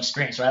own personal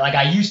experience, right? Like,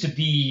 I used to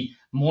be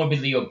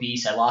morbidly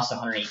obese. I lost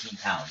 118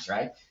 pounds,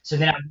 right? So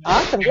then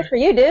awesome, good for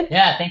you, dude.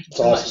 Yeah, thank you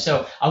so much.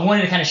 So I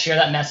wanted to kind of share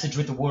that message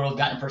with the world,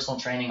 got into personal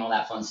training, all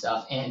that fun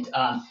stuff, and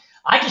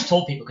I just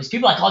told people, because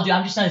people are like, oh, dude,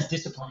 I'm just not as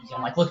disciplined as you.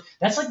 I'm like, look,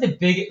 that's like the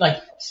big,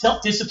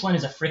 self-discipline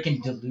is a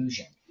freaking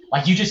delusion.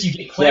 Like, you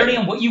get clarity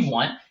on what you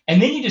want,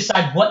 and then you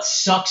decide what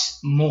sucks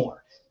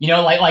more.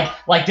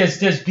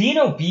 Does being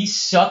obese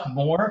suck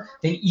more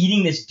than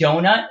eating this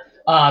donut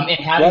and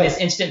having this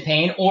instant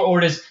pain,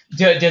 or does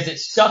it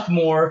suck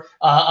more,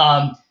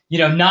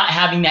 not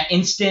having that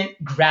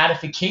instant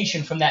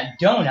gratification from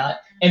that donut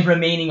and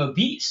remaining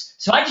obese?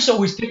 So I just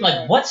always pick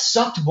what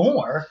sucked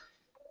more,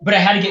 but I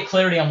had to get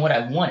clarity on what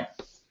I wanted.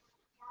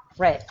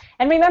 Right.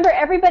 And remember,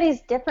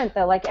 everybody's different,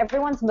 though. Like,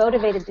 everyone's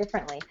motivated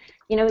differently.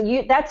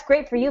 That's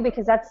great for you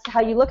because that's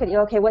how you look at it.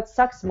 Okay, what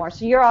sucks more?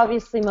 So you're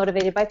obviously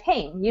motivated by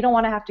pain. You don't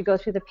want to have to go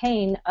through the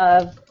pain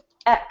of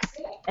X.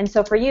 And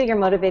so for you, you're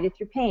motivated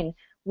through pain.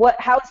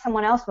 How is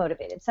someone else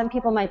motivated? Some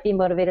people might be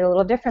motivated a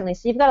little differently.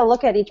 So you've got to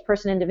look at each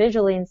person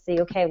individually and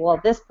see, okay,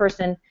 well, this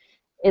person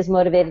is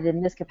motivated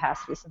in this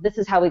capacity. So this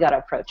is how we got to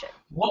approach it.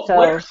 What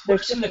are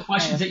some of the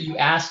questions that you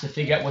ask to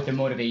figure out what their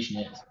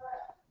motivation is?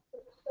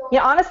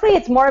 Honestly,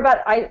 it's more about,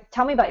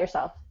 tell me about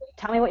yourself.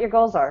 Tell me what your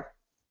goals are.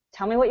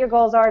 Tell me what your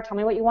goals are. Tell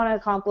me what you want to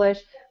accomplish.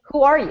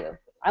 Who are you?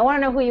 I want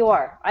to know who you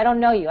are. I don't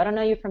know you. I don't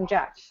know you from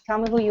Jack. Tell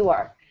me who you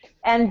are.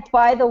 And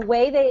by the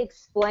way they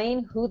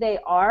explain who they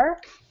are,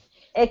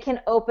 it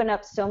can open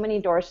up so many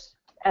doors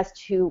as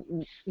to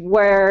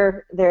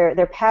where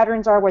their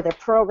patterns are, where their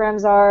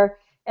programs are,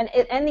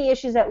 and the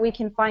issues that we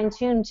can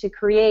fine-tune to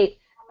create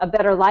a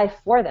better life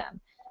for them.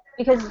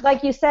 Because,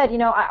 like you said,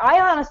 I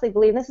honestly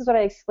believe, this is what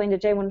I explained to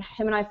Jay when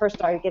him and I first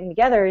started getting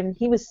together, and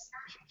he was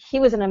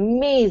in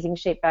amazing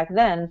shape back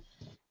then,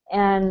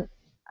 and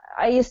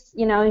I used,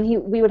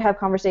 we would have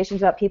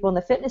conversations about people in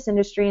the fitness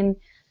industry, and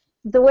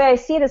the way I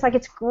see it is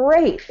it's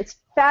great, it's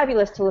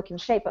fabulous to look in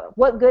shape, but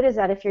what good is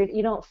that if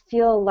you don't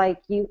feel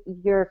like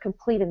you're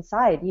complete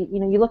inside? You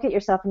look at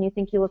yourself and you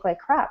think you look like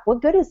crap.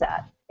 What good is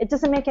that? It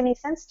doesn't make any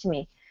sense to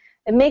me.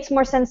 It makes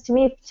more sense to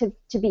me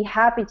to be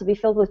happy, to be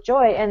filled with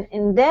joy,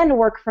 and then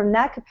work from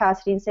that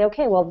capacity and say,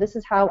 okay, well, this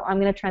is how I'm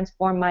going to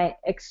transform my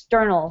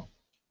external,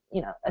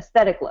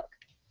 aesthetic look.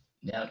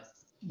 Yep.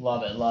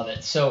 Love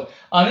it. So,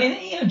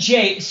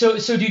 Jay, so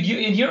dude,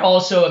 you're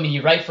also,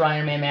 you write for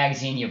Iron Man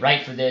magazine, you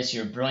write for this,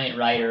 you're a brilliant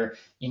writer,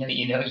 you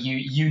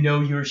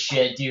know your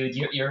shit, dude.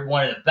 You're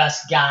one of the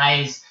best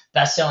guys,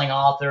 best-selling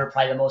author,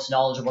 probably the most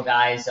knowledgeable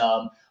guys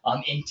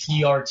in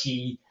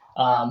TRT,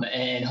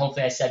 and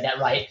hopefully I said that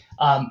right.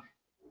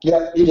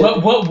 Yeah, you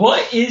did.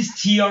 What is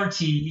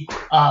TRT?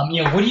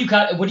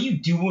 What are you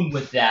doing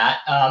with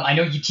that? I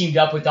know you teamed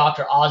up with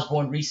Dr.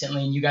 Osborne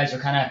recently, and you guys are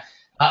kind of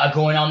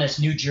going on this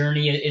new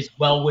journey as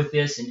well with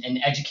this and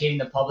educating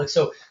the public.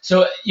 So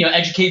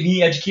educate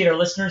me, educate our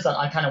listeners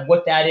on kind of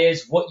what that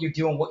is, what you're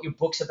doing, what your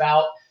book's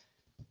about.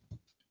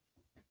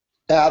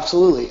 Yeah,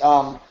 absolutely.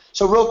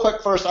 So real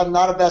quick first, I'm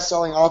not a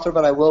best-selling author,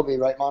 but I will be,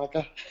 right,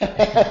 Monica?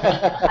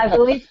 I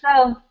believe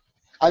so.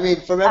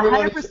 From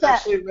everyone who's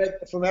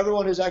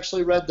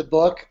actually read the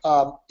book,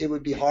 it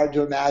would be hard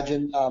to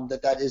imagine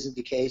that isn't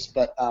the case.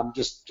 But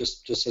just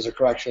as a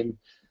correction,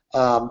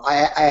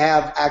 I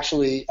have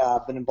actually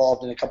been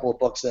involved in a couple of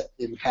books that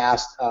in the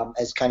past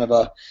as kind of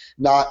a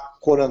not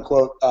quote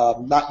unquote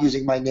not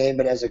using my name,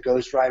 but as a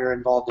ghostwriter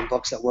involved in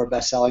books that were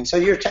best-selling. So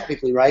you're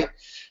technically right.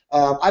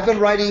 I've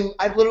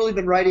literally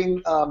been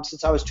writing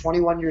since I was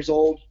 21 years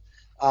old.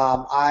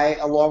 I,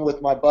 along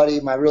with my buddy,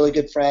 my really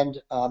good friend,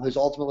 who's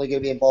ultimately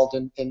going to be involved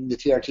in the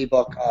TRT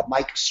book,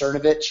 Mike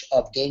Cernovich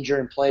of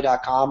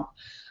DangerInPlay.com,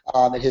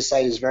 and his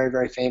site is very,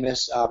 very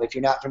famous. If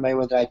you're not familiar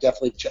with it, I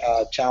definitely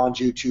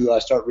challenge you to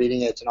start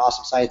reading it. It's an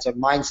awesome site. It's a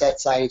mindset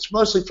site. It's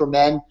mostly for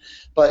men,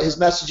 but his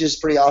message is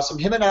pretty awesome.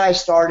 Him and I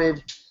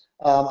started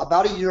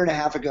about a year and a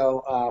half ago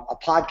a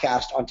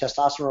podcast on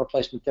testosterone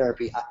replacement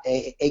therapy,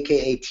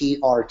 aka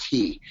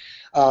TRT.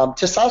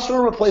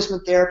 Testosterone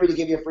replacement therapy, to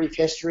give you a brief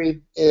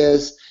history,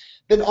 is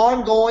been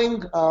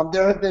ongoing.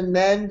 There have been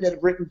men that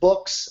have written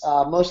books,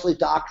 mostly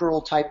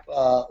doctoral type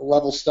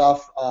level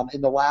stuff,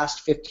 in the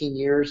last 15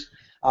 years.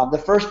 The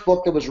first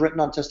book that was written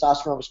on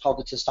testosterone was called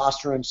the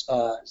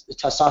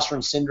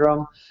Testosterone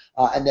Syndrome,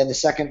 and then the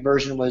second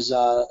version was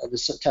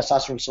the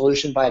Testosterone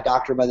Solution by a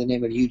doctor by the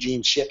name of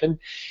Eugene Shippen.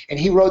 And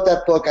he wrote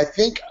that book, I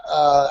think,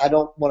 I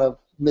don't want to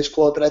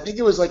misquote, but I think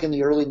it was like in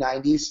the early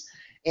 90s.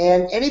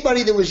 And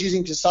anybody that was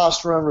using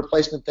testosterone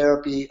replacement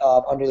therapy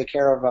under the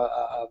care of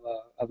a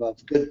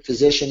good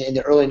physician in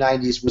the early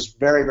 90s was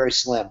very, very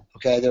slim.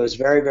 Okay, that was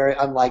very, very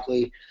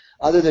unlikely.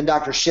 Other than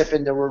Dr.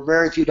 Shippen, there were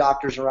very few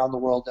doctors around the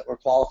world that were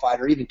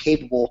qualified or even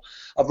capable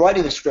of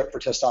writing a script for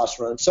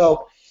testosterone.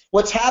 So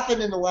what's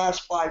happened in the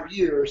last 5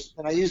 years,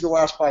 and I use the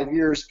last 5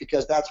 years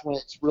because that's when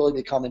it's really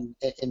become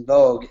in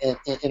vogue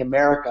in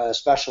America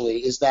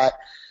especially, is that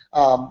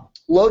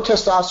low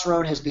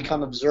testosterone has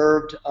become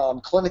observed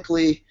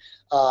clinically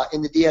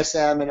in the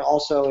DSM and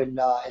also in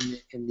the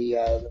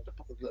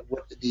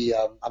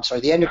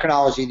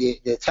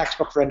endocrinology, the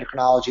textbook for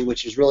endocrinology,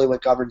 which is really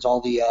what governs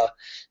all the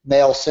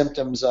male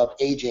symptoms of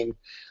aging.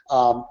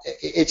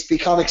 It's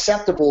become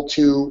acceptable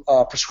to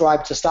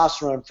prescribe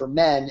testosterone for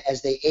men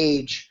as they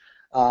age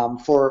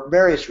for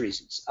various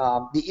reasons.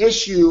 The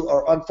issue,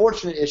 or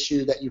unfortunate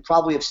issue, that you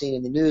probably have seen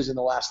in the news in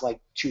the last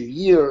 2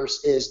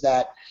 years is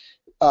that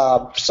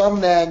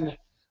some men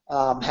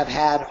have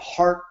had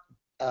heart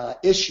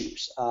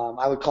issues.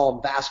 I would call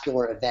them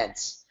vascular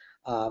events,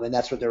 and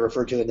that's what they're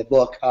referred to in the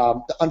book.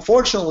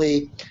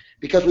 Unfortunately,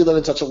 because we live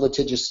in such a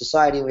litigious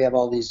society, we have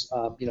all these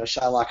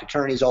Shylock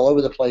attorneys all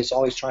over the place,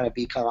 always trying to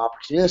become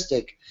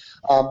opportunistic.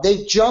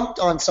 They jumped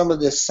on some of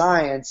this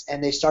science,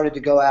 and they started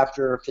to go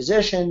after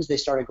physicians. They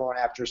started going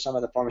after some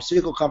of the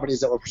pharmaceutical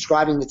companies that were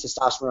prescribing the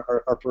testosterone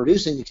or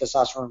producing the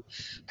testosterone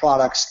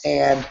products.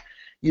 And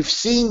you've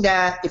seen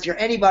that if you're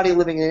anybody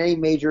living in any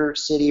major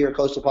city or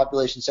coastal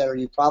population center,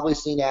 you've probably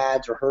seen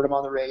ads or heard them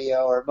on the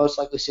radio or most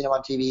likely seen them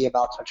on TV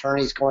about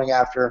attorneys going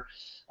after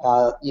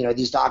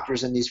these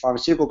doctors and these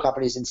pharmaceutical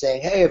companies and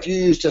saying, hey, if you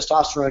use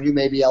testosterone, you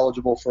may be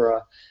eligible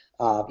for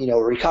a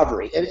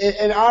recovery.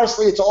 And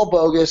honestly, it's all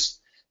bogus.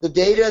 The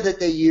data that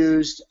they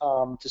used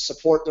to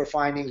support their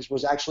findings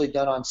was actually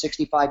done on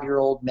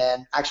 65-year-old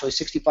men, actually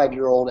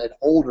 65-year-old and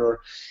older,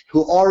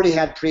 who already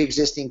had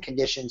pre-existing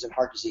conditions and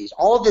heart disease.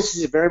 All of this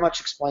is very much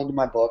explained in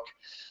my book.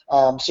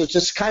 So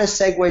just kind of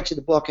segue to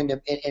the book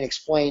and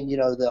explain,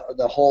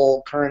 the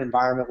whole current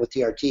environment with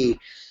TRT.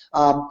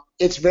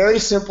 It's very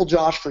simple,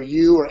 Josh, for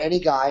you or any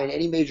guy in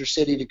any major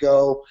city to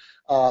go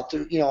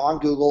on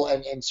Google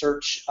and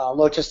search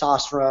low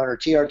testosterone or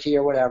TRT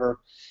or whatever,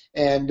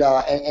 and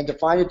to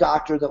find a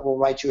doctor that will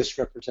write you a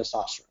script for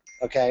testosterone.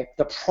 Okay.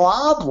 The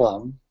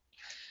problem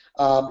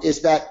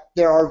is that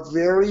there are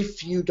very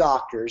few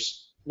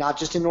doctors, not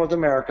just in North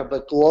America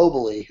but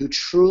globally, who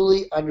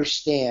truly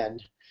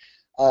understand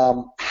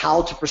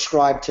how to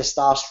prescribe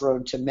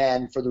testosterone to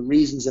men for the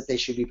reasons that they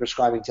should be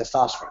prescribing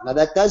testosterone. Now,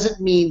 that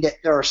doesn't mean that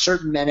there are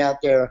certain men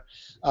out there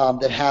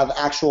that have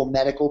actual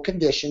medical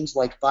conditions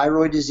like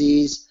thyroid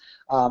disease,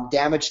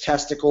 damaged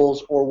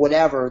testicles, or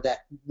whatever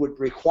that would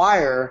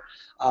require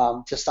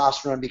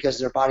testosterone because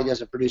their body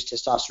doesn't produce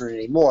testosterone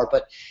anymore.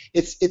 But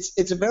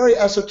it's a very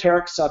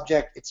esoteric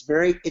subject.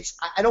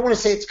 I don't want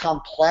to say it's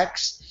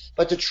complex,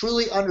 but to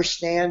truly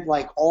understand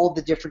all of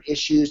the different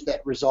issues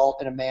that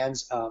result in a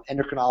man's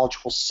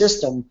endocrinological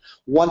system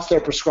once they're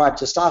prescribed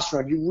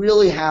testosterone, you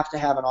really have to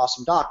have an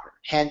awesome doctor.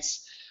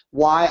 Hence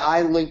why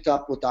I linked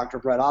up with Dr.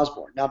 Brett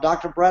Osborne. Now,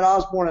 Dr. Brett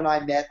Osborne and I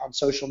met on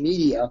social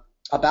media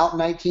about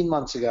 19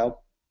 months ago,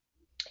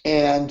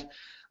 and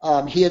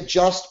he had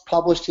just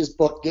published his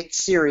book, Get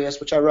Serious,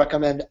 which I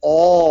recommend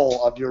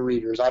all of your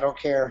readers. I don't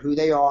care who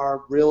they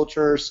are,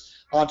 realtors,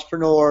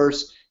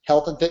 entrepreneurs,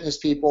 health and fitness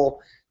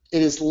people.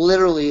 It is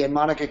literally, and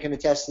Monica can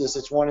attest to this,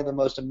 it's one of the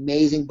most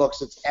amazing books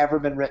that's ever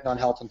been written on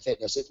health and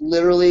fitness. It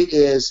literally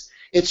is.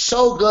 It's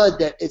so good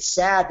that it's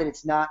sad that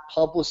it's not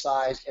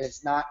publicized and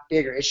it's not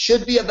bigger. It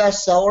should be a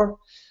bestseller.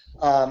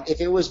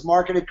 If it was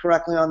marketed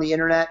correctly on the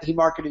internet, he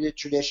marketed it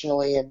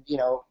traditionally, and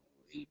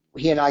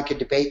he and I could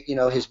debate,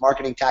 his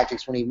marketing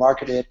tactics when he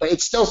marketed it, but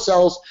it still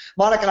sells.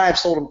 Monica and I have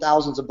sold him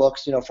thousands of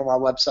books, from our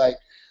website.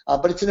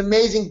 But it's an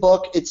amazing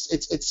book.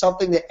 It's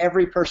something that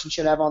every person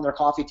should have on their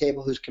coffee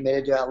table who's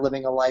committed to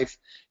living a life,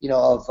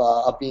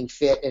 of being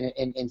fit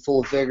and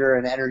full of vigor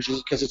and energy,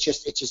 because it's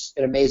just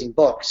an amazing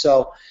book.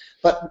 So,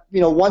 but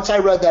once I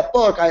read that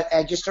book,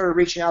 I just started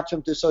reaching out to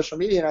him through social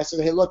media, and I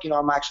said, hey, look,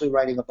 I'm actually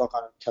writing a book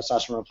on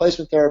testosterone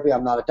replacement therapy.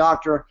 I'm not a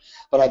doctor,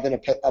 but I've been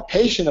a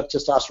patient of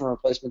testosterone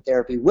replacement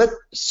therapy with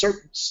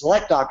certain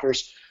select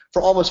doctors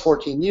for almost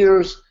 14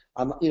 years.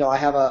 I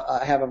have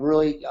a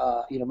really,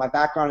 my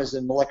background is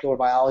in molecular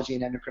biology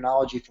and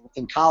endocrinology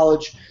in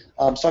college,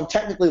 so I'm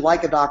technically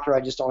like a doctor.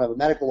 I just don't have a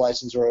medical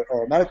license or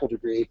a medical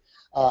degree,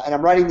 and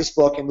I'm writing this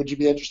book, and would you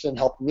be interested in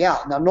helping me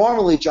out? Now,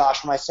 normally,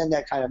 Josh, when I send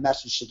that kind of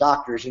message to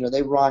doctors,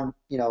 they run,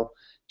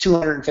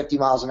 250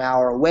 miles an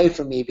hour away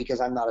from me because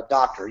I'm not a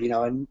doctor,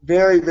 and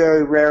very,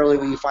 very rarely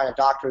will you find a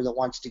doctor that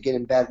wants to get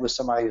in bed with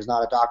somebody who's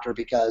not a doctor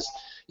because,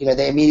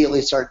 they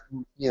immediately start,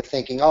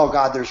 thinking, oh,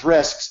 God, there's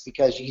risks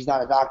because he's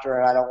not a doctor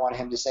and I don't want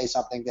him to say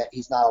something that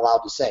he's not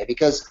allowed to say.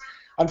 Because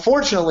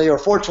Unfortunately, or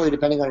fortunately,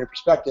 depending on your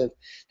perspective,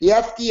 the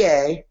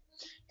FDA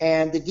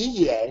and the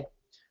DEA,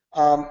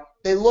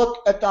 they look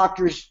at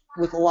doctors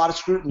with a lot of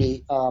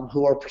scrutiny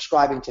who are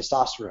prescribing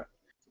testosterone.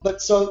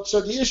 But so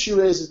the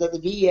issue is that the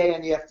DEA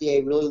and the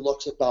FDA really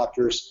looks at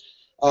doctors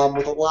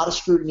with a lot of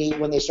scrutiny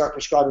when they start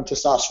prescribing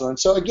testosterone.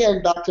 So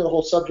again, back to the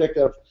whole subject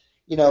of,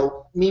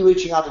 me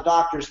reaching out to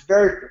doctors,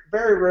 very,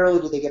 very rarely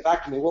do they get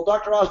back to me. Well,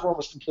 Dr. Osborne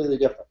was completely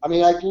different. I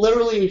mean, like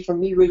literally from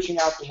me reaching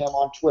out to him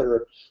on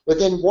Twitter,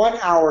 within 1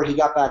 hour he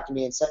got back to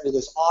me and sent me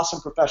this awesome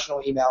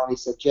professional email, and he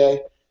said,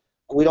 Jay,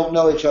 we don't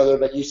know each other,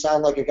 but you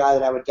sound like a guy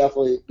that I would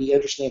definitely be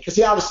interested in. Because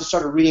he obviously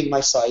started reading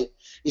my site.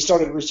 He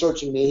started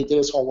researching me. He did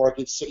his homework.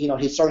 He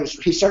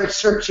started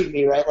searching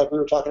me, right, like we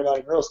were talking about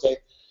in real estate.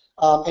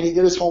 And he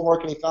did his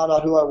homework, and he found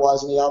out who I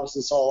was, and he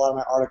obviously saw a lot of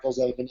my articles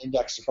that have been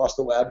indexed across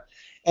the web.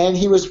 And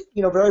he was,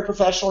 very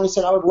professional. And he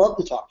said, I would love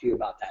to talk to you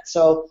about that.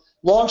 So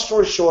long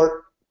story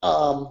short,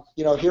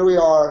 here we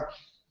are.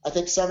 I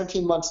think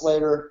 17 months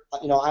later,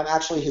 I'm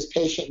actually his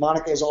patient.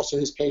 Monica is also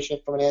his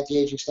patient from an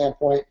anti-aging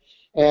standpoint.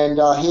 And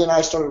he and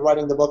I started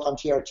writing the book on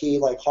TRT,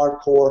 like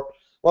hardcore.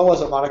 When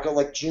was it, Monica?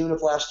 Like June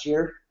of last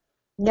year?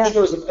 Yeah. I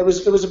think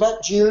it was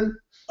about June.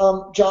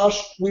 Josh,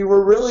 we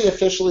were really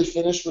officially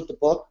finished with the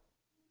book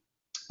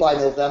by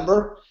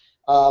November.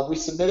 We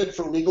submitted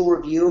for legal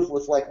review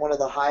with like one of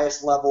the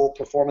highest level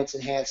performance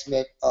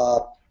enhancement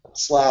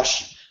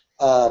slash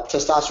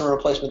testosterone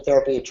replacement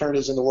therapy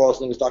attorneys in the world.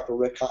 His name is Dr.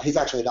 Rick. He's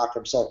actually a doctor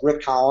himself,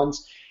 Rick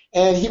Collins.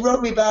 And he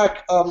wrote me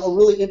back a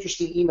really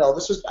interesting email.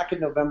 This was back in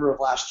November of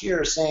last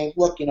year, saying,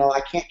 look,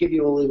 I can't give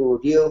you a legal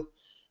review.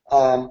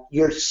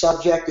 Your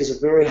subject is a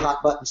very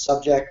hot button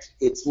subject.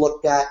 It's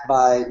looked at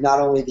by not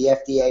only the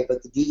FDA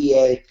but the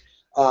DEA.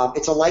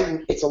 It's a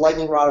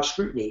lightning rod of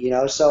scrutiny,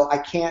 So I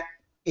can't,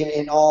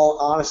 in all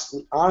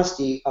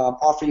honesty,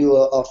 offer you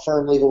a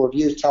firm legal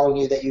review telling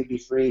you that you'd be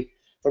free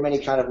from any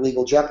kind of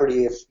legal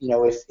jeopardy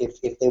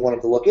if they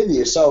wanted to look into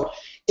you. So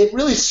it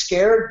really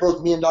scared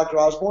both me and Dr.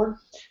 Osborne.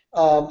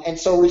 And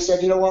so we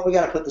said, you know what, we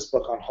got to put this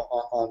book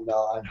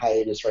on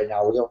hiatus right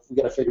now. We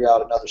got to figure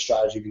out another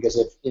strategy, because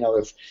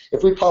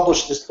if we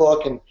publish this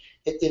book and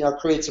it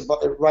creates it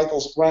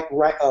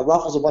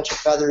ruffles a bunch of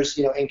feathers,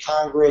 in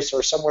Congress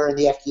or somewhere in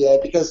the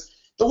FDA, because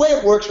the way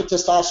it works with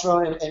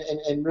testosterone,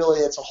 and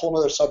really it's a whole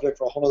other subject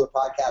for a whole other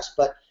podcast,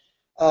 but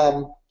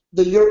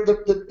the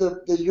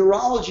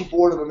Urology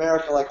Board of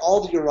America, like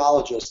all the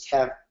urologists,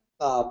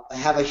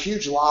 have a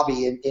huge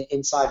lobby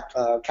inside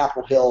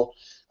Capitol Hill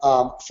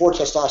for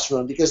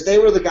testosterone, because they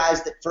were the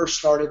guys that first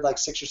started like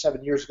 6 or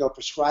 7 years ago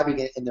prescribing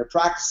it in their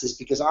practices,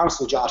 because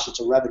honestly, Josh, it's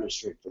a revenue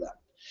stream for them.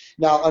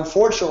 Now,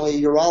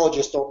 unfortunately,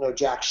 urologists don't know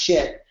jack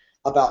shit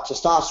about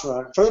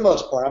testosterone for the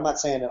most part. I'm not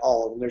saying that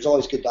all of them. There's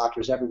always good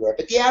doctors everywhere.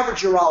 But the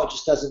average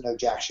urologist doesn't know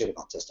jack shit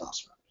about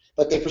testosterone.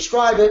 But they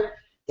prescribe it.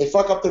 They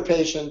fuck up their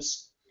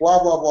patients.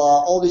 Blah, blah,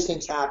 blah. All these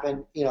things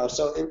happen.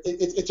 So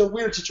it's a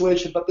weird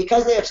situation. But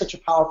because they have such a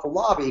powerful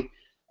lobby,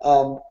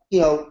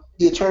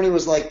 the attorney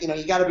was like,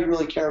 you got to be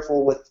really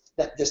careful with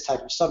this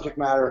type of subject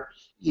matter.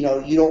 You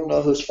don't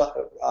know whose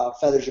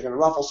feathers you're going to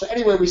ruffle. So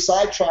anyway, we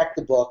sidetracked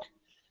the book.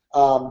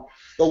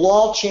 The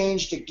law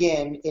changed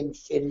again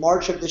in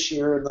March of this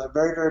year, in the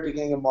very, very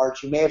beginning of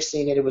March. You may have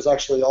seen it. It was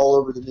actually all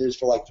over the news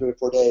for like 3 or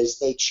 4 days.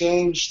 They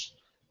changed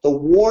the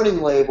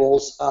warning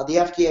labels. The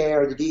FDA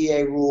or the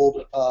DEA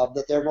ruled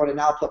that they're going to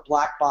now put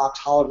black box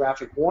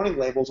holographic warning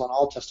labels on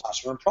all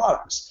testosterone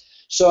products.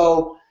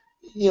 So,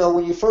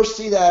 when you first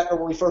see that, or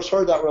when we first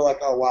heard that, we're like,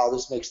 oh wow,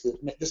 this makes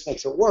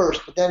it worse.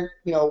 But then,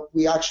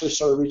 we actually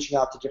started reaching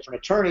out to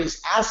different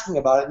attorneys asking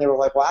about it, and they were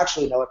like, well,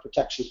 actually, no, it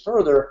protects you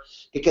further,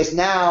 because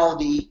now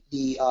the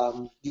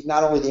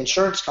not only the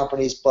insurance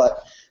companies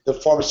but the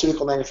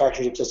pharmaceutical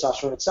manufacturers of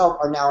testosterone itself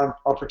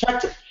are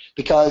protected,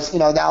 because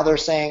now they're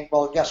saying,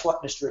 well, guess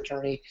what, Mr.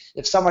 Attorney,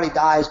 if somebody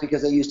dies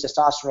because they use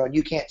testosterone,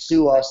 you can't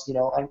sue us,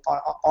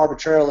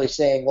 arbitrarily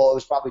saying, well, it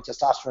was probably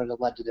testosterone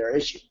that led to their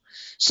issue.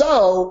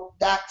 So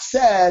that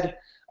said,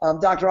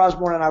 Dr.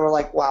 Osborne and I were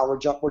like, wow, we're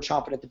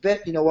chomping at the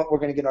bit. You know what? We're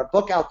going to get our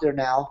book out there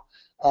now,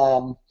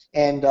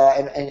 and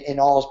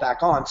all is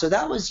back on. So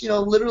that was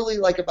literally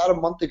like about a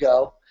month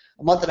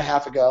and a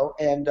half ago,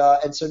 and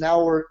so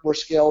now we're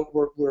scaled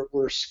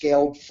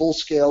full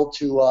scale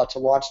to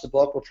launch the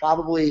book. We're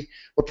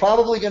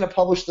probably going to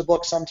publish the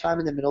book sometime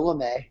in the middle of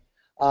May.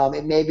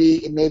 It may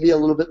be a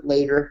little bit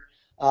later,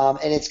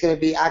 and it's going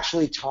to be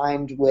actually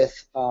timed with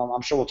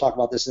I'm sure we'll talk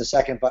about this in a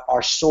second, but our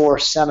S.O.A.R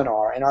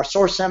seminar. And our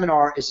S.O.A.R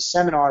seminar is a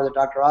seminar that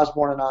Dr.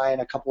 Osborne and I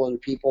and a couple other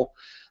people,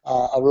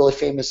 a really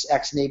famous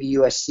ex-Navy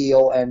U.S.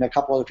 SEAL, and a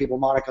couple other people.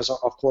 Monica's,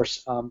 of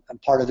course,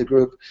 part of the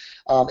group.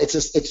 It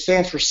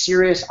stands for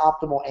Serious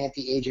Optimal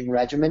Anti-Aging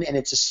Regimen, and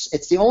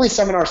it's the only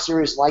seminar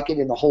series like it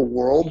in the whole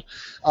world.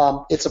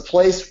 It's a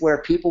place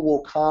where people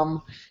will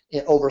come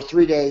over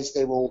 3 days.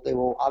 They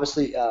will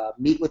obviously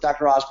meet with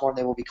Dr. Osborne.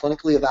 They will be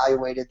clinically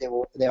evaluated.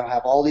 They'll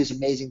have all these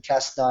amazing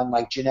tests done,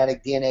 like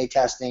genetic DNA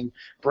testing,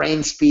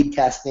 brain speed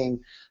testing,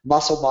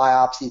 muscle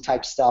biopsy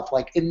type stuff,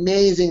 like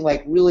amazing,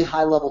 like really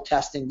high level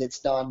testing that's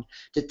done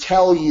to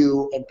tell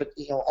you and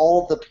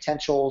all the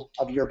potential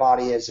of your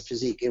body as a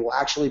physique. It will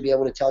actually be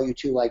able to tell you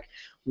too, like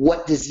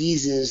what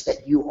diseases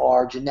that you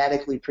are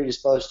genetically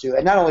predisposed to,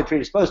 and not only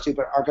predisposed to,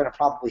 but are going to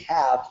probably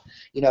have,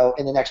 in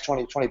the next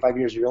 20 to 25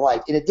 years of your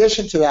life. In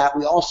addition to that,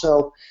 we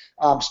also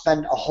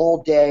spend a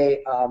whole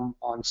day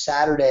on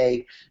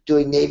Saturday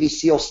doing Navy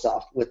SEAL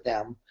stuff with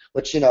them,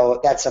 which,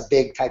 that's a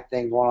big type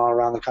thing going on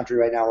around the country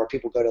right now where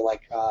people go to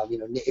like,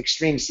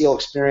 extreme SEAL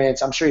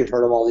experience. I'm sure you've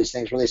heard of all these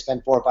things where they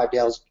spend 4 or 5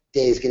 days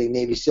getting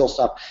Navy SEAL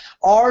stuff.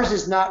 Ours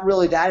is not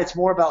really that. It's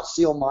more about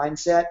SEAL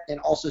mindset and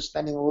also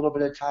spending a little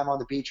bit of time on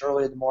the beach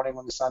early in the morning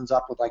when the sun's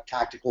up with like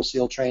tactical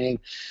SEAL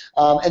training.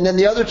 And then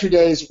the other 2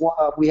 days,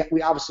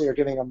 we obviously are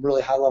giving them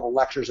really high-level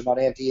lectures about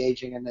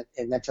anti-aging and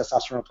then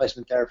testosterone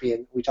replacement therapy,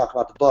 and we talk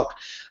about the book.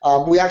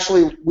 We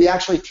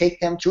actually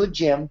take them to a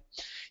gym,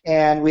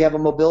 and we have a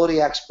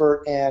mobility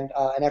expert and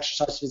an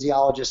exercise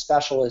physiologist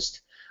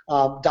specialist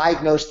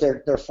diagnose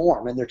their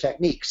form and their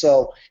technique.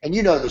 So, and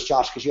you know this,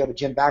 Josh, because you have a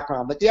gym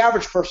background, but the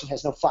average person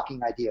has no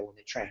fucking idea when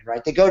they train,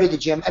 right? They go to the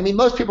gym. I mean,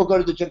 most people go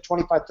to the gym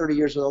 25, 30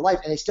 years of their life,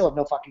 and they still have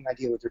no fucking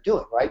idea what they're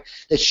doing, right?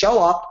 They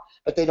show up,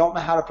 but they don't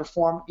know how to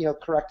perform,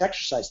 correct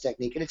exercise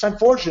technique. And it's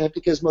unfortunate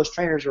because most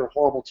trainers are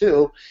horrible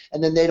too,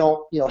 and then they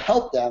don't,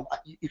 help them.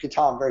 You can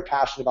tell I'm very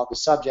passionate about the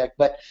subject,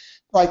 but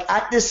like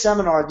at this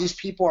seminar, these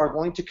people are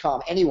going to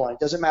come, anyone, it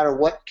doesn't matter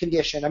what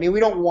condition. I mean,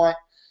 we don't want,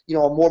 a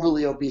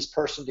morbidly obese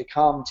person to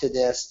come to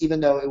this, even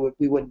though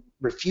we would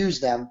refuse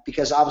them,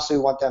 because obviously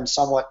we want them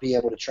somewhat be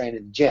able to train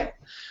in the gym,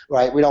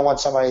 right? We don't want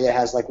somebody that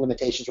has like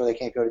limitations where they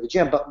can't go to the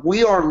gym, but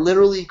we are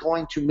literally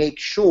going to make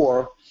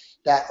sure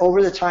that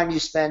over the time you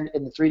spend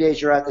in the 3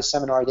 days you're at the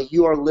seminar, that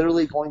you are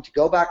literally going to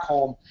go back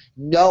home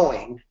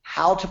knowing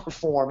how to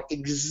perform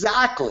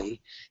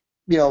exactly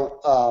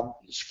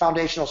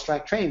foundational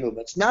strength training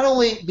movements. Not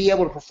only be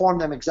able to perform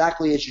them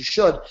exactly as you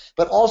should,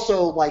 but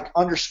also like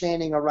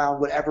understanding around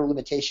whatever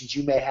limitations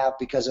you may have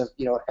because of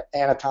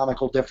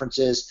anatomical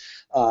differences,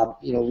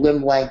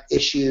 limb length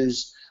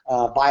issues,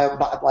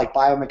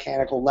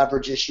 biomechanical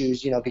leverage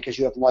issues, because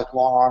you have like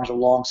long arms or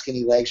long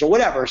skinny legs or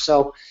whatever.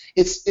 So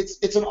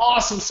it's an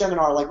awesome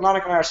seminar. Like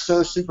Monica and I are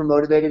so super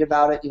motivated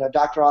about it.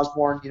 Dr.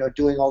 Osborne,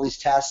 doing all these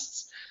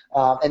tests.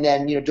 And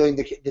then, doing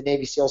the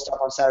Navy SEAL stuff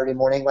on Saturday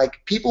morning,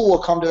 like people will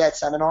come to that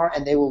seminar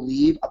and they will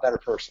leave a better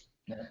person.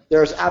 Yeah.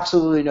 There's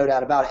absolutely no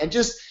doubt about it. And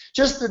just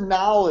the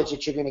knowledge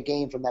that you're going to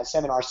gain from that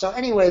seminar. So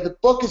anyway, the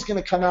book is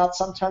going to come out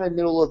sometime in the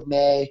middle of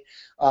May.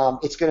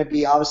 It's going to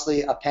be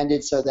obviously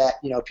appended so that,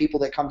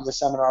 people that come to the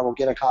seminar will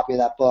get a copy of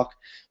that book.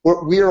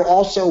 We are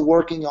also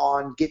working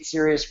on Get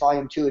Serious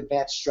Volume 2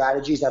 Advanced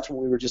Strategies. That's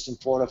what we were just in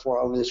Florida for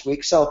over this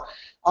week. So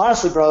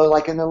honestly, bro,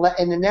 like in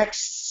the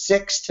next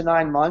 6 to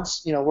 9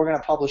 months, we're going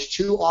to publish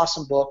 2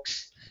 awesome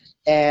books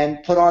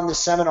and put on the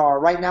seminar.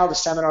 Right now, the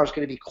seminar is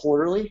going to be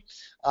quarterly,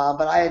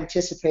 but I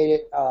anticipate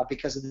it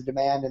because of the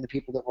demand and the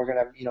people that we're going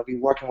to, be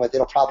working with.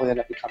 It'll probably end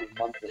up becoming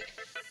monthly.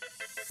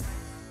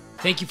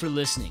 Thank you for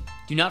listening.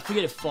 Do not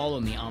forget to follow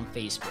me on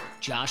Facebook,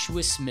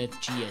 Joshua Smith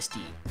GSD,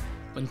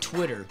 on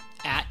Twitter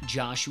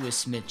 @Joshua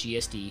Smith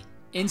GSD,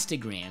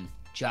 Instagram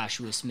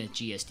Joshua Smith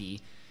GSD.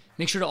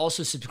 Make sure to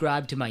also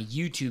subscribe to my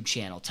YouTube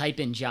channel. Type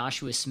in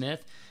Joshua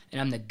Smith, and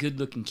I'm the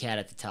good-looking cat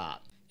at the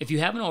top. If you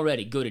haven't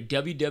already, go to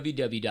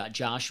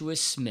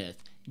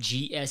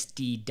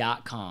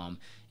www.joshuasmithgsd.com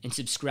and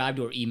subscribe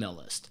to our email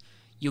list.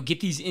 You'll get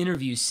these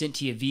interviews sent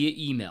to you via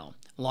email,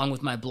 along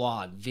with my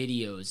blog,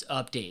 videos,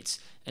 updates,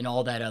 and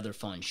all that other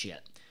fun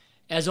shit.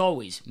 As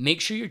always,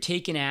 make sure you're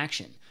taking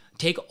action.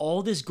 Take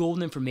all this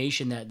golden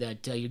information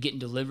that you're getting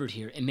delivered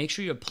here and make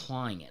sure you're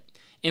applying it.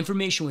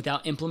 Information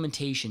without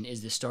implementation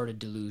is the start of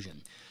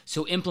delusion.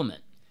 So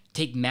implement.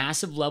 Take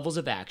massive levels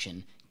of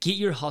action. Get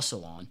your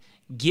hustle on.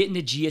 Get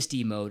into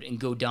GSD mode and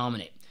go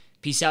dominate.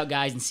 Peace out,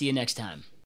 guys, and see you next time.